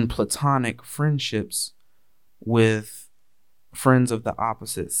in platonic friendships with friends of the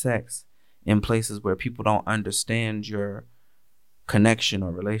opposite sex in places where people don't understand your connection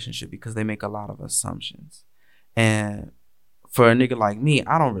or relationship because they make a lot of assumptions. And for a nigga like me,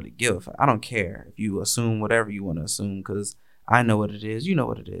 I don't really give a fuck. I don't care if you assume whatever you want to assume because I know what it is. You know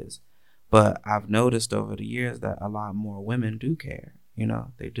what it is. But I've noticed over the years that a lot more women do care. You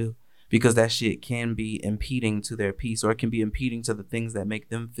know, they do. Because that shit can be impeding to their peace, or it can be impeding to the things that make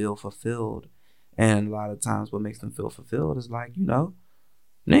them feel fulfilled. And a lot of times what makes them feel fulfilled is like, you know,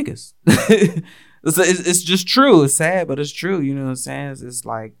 niggas. It's just true. It's sad, but it's true. You know what I'm saying? It's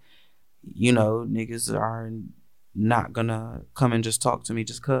like, you know, niggas are not gonna come and just talk to me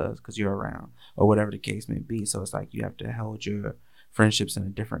just cause you're around or whatever the case may be. So it's like you have to hold your friendships in a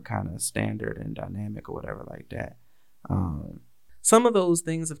different kind of standard and dynamic or whatever like that. Some of those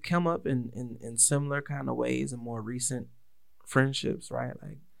things have come up in similar kind of ways in more recent friendships, right?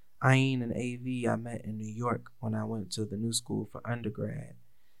 Like Ayin and AV I met in New York when I went to the new school for undergrad.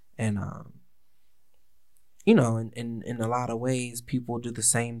 And you know, in a lot of ways, people do the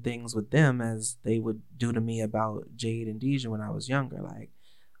same things with them as they would do to me about Jade and Deja when I was younger. Like,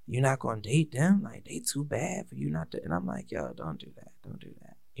 you're not gonna date them? Like, they too bad for you not to. And I'm like, yo, don't do that. Don't do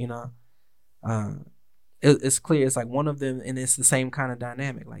that. You know? It's clear. It's like one of them, and it's the same kind of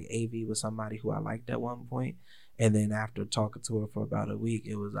dynamic. Like AV was somebody who I liked at one point, and then after talking to her for about a week,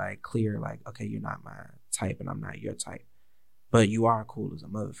 it was like clear, like, okay, you're not my type, and I'm not your type, but you are cool as a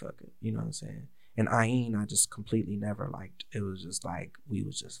motherfucker. You know what I'm saying? And Ayin, I just completely never liked. It was just like we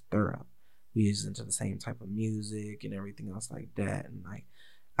was just thorough. We was into the same type of music and everything else like that. And like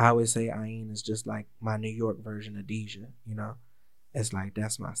I always say, Ayin is just like my New York version of Deja. You know, it's like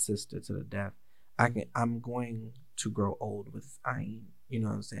that's my sister to the death. I'm going to grow old with Ayin. You know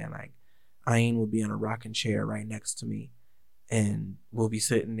what I'm saying? Like Ayin will be in a rocking chair right next to me, and we'll be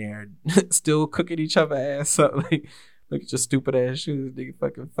sitting there still cooking each other ass up. Like, look at your stupid ass shoes, nigga.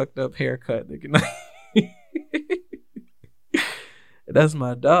 Fucking fucked up haircut, nigga. That's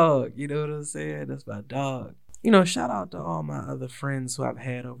my dog. You know what I'm saying? That's my dog. You know, shout out to all my other friends who I've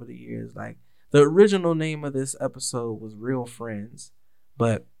had over the years. Like the original name of this episode was Real Friends,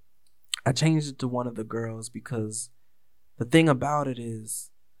 but I changed it to One of the Girls because the thing about it is,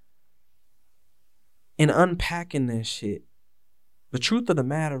 in unpacking this shit, the truth of the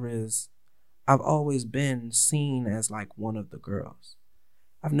matter is, I've always been seen as like one of the girls.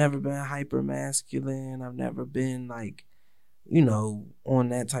 I've never been hyper masculine. I've never been like, you know, on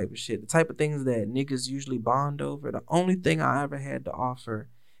that type of shit. The type of things that niggas usually bond over. The only thing I ever had to offer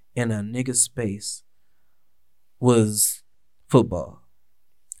in a nigga space was football.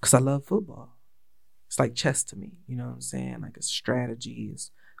 Because I love football. It's like chess to me. You know what I'm saying? Like it's strategy,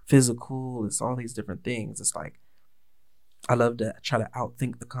 it's physical, it's all these different things. It's like I love to try to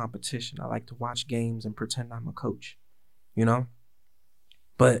outthink the competition. I like to watch games and pretend I'm a coach, you know?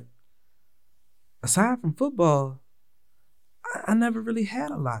 But aside from football, I never really had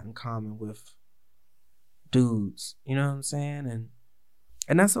a lot in common with dudes, you know what I'm saying?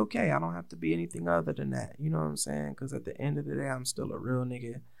 And that's okay. I don't have to be anything other than that, you know what I'm saying? Because at the end of the day, I'm still a real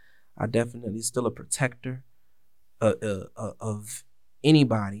nigga. I definitely still a protector of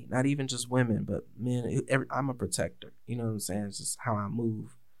anybody, not even just women, but men. I'm a protector. You know what I'm saying? It's just how I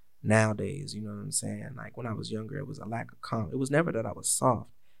move nowadays. You know what I'm saying? Like when I was younger, it was a lack of confidence. It was never that I was soft.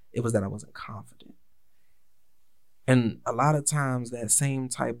 It was that I wasn't confident. And a lot of times that same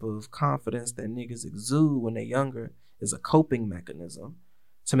type of confidence that niggas exude when they're younger is a coping mechanism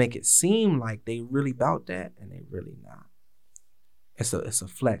to make it seem like they really about that, and they really not. It's a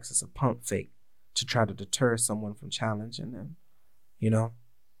flex. It's a pump fake to try to deter someone from challenging them. You know,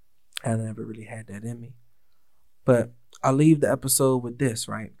 I never really had that in me. But I'll leave the episode with this,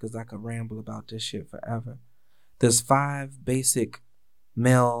 right? Because I could ramble about this shit forever. There's 5 basic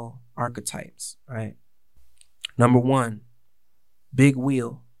male archetypes, right? Number 1, big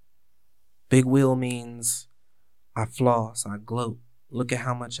wheel. Big wheel means I floss, I gloat. Look at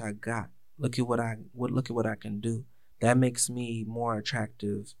how much I got. Look at what I can do. That makes me more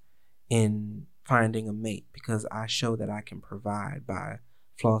attractive in finding a mate because I show that I can provide by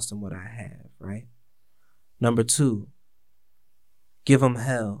flossing what I have, right? Number 2, give them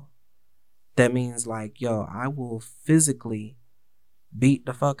hell. That means like, yo, I will physically beat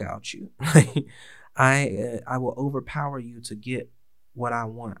the fuck out you. I will overpower you to get what I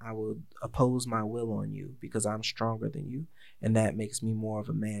want. I will oppose my will on you because I'm stronger than you, and that makes me more of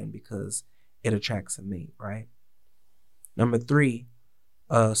a man because it attracts a mate, right? Number 3,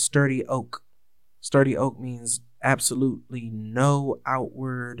 sturdy oak. Sturdy oak means absolutely no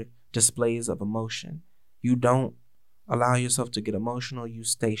outward displays of emotion. You don't allow yourself to get emotional. You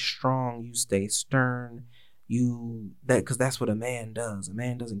stay strong. You stay stern. Because that's what a man does. A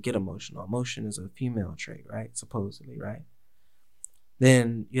man doesn't get emotional. Emotion is a female trait, right? Supposedly, right?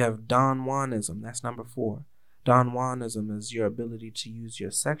 Then you have Don Juanism. That's number 4. Don Juanism is your ability to use your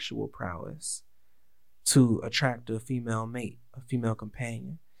sexual prowess to attract a female mate, a female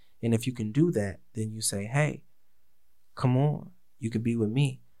companion. And if you can do that, then you say, hey, come on, you can be with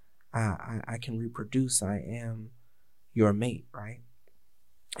me. I can reproduce. I am your mate, right?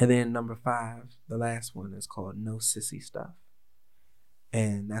 And then number 5, the last one, is called no sissy stuff.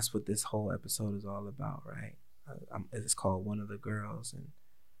 And that's what this whole episode is all about, right? It's called One of the Girls. And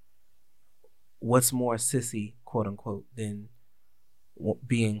what's more sissy, quote unquote, than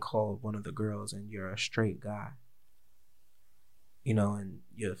being called one of the girls and you're a straight guy? You know, and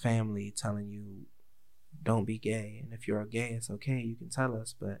your family telling you, don't be gay. And if you're gay, it's okay. You can tell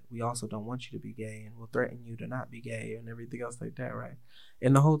us, but we also don't want you to be gay, and we'll threaten you to not be gay and everything else like that, right?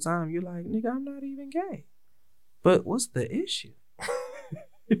 And the whole time you're like, nigga, I'm not even gay. But what's the issue?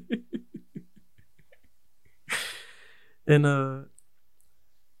 And no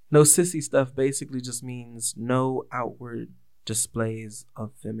sissy stuff basically just means no outward displays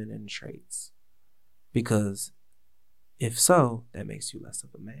of feminine traits. Because if so, that makes you less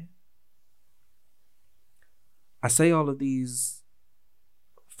of a man. I say all of these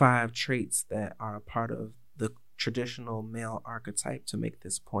 5 traits that are a part of the traditional male archetype to make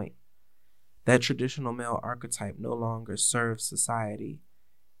this point. That traditional male archetype no longer serves society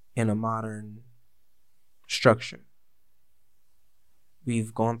in a modern structure.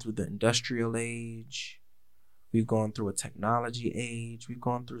 We've gone through the industrial age. We've gone through a technology age. We've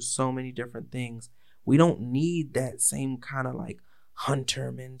gone through so many different things. We don't need that same kind of like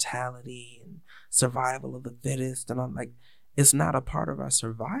hunter mentality and survival of the fittest. And I'm like, it's not a part of our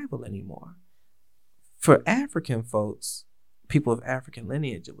survival anymore. For African folks, people of African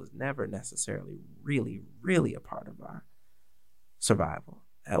lineage, it was never necessarily really a part of our survival.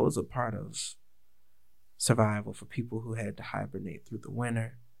 That was a part of survival for people who had to hibernate through the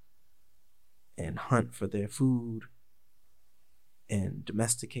winter and hunt for their food and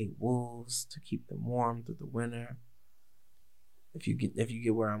domesticate wolves to keep them warm through the winter. If you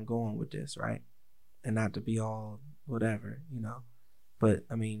get where I'm going with this, right? And not to be all whatever, you know. But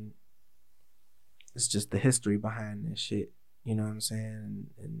I mean, it's just the history behind this shit. You know what I'm saying?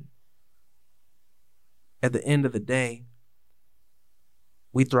 And at the end of the day,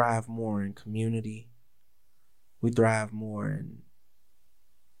 we thrive more in community. We thrive more in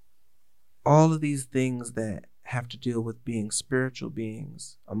all of these things that have to deal with being spiritual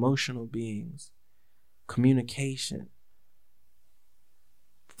beings, emotional beings, communication,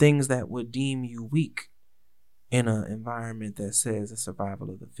 things that would deem you weak in an environment that says the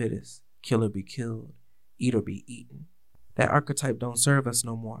survival of the fittest, kill or be killed, eat or be eaten. That archetype don't serve us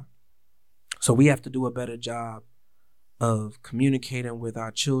no more. So we have to do a better job of communicating with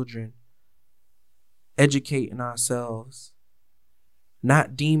our children, educating ourselves,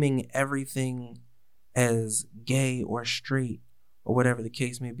 not deeming everything as gay or straight or whatever the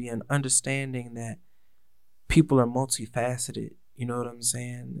case may be, and understanding that people are multifaceted. You know what I'm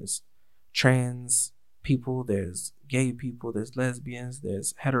saying? There's trans people, there's gay people, there's lesbians,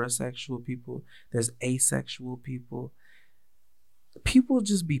 there's heterosexual people, there's asexual people. People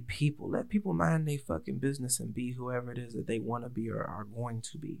just be people. Let people mind their fucking business and be whoever it is that they want to be or are going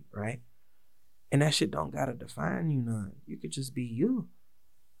to be, right? And that shit don't gotta define you none. You could just be you.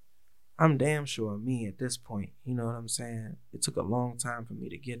 I'm damn sure me at this point. You know what I'm saying? It took a long time for me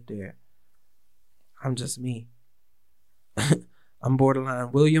to get there. I'm just me. I'm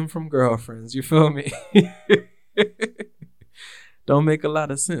borderline William from Girlfriends. You feel me? Don't make a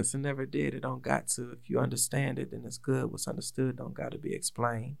lot of sense. It never did. It don't got to. If you understand it, then it's good. What's understood don't got to be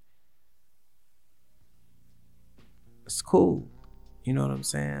explained. It's cool. You know what I'm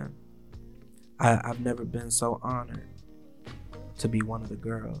saying? I've never been so honored to be one of the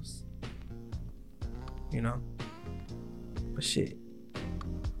girls. You know? But shit.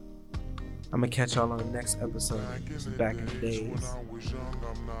 I'm gonna catch y'all on the next episode. Back in the days.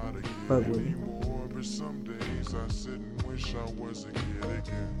 Fuck with me. Some days I sit and wish I was a kid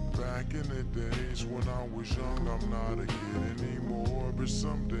again. Back in the days when I was young, I'm not a kid anymore. But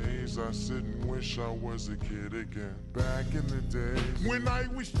some days I sit and wish I was a kid again. Back in the days when I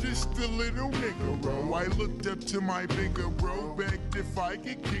was just a little nigga, bro. I looked up to my bigger bro, begged if I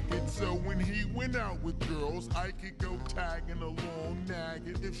could kick it. So when he went out with girls, I could go tagging along,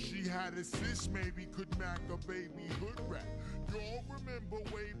 nagging. If she had a sis, maybe could mac a baby hood rat. Y'all remember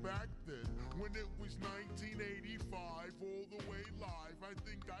way back then when it was 1985, all the way live. I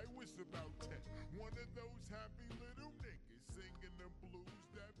think I was about 10. One of those happy little niggas singing the blues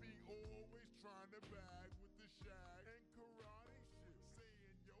that be always trying to bag.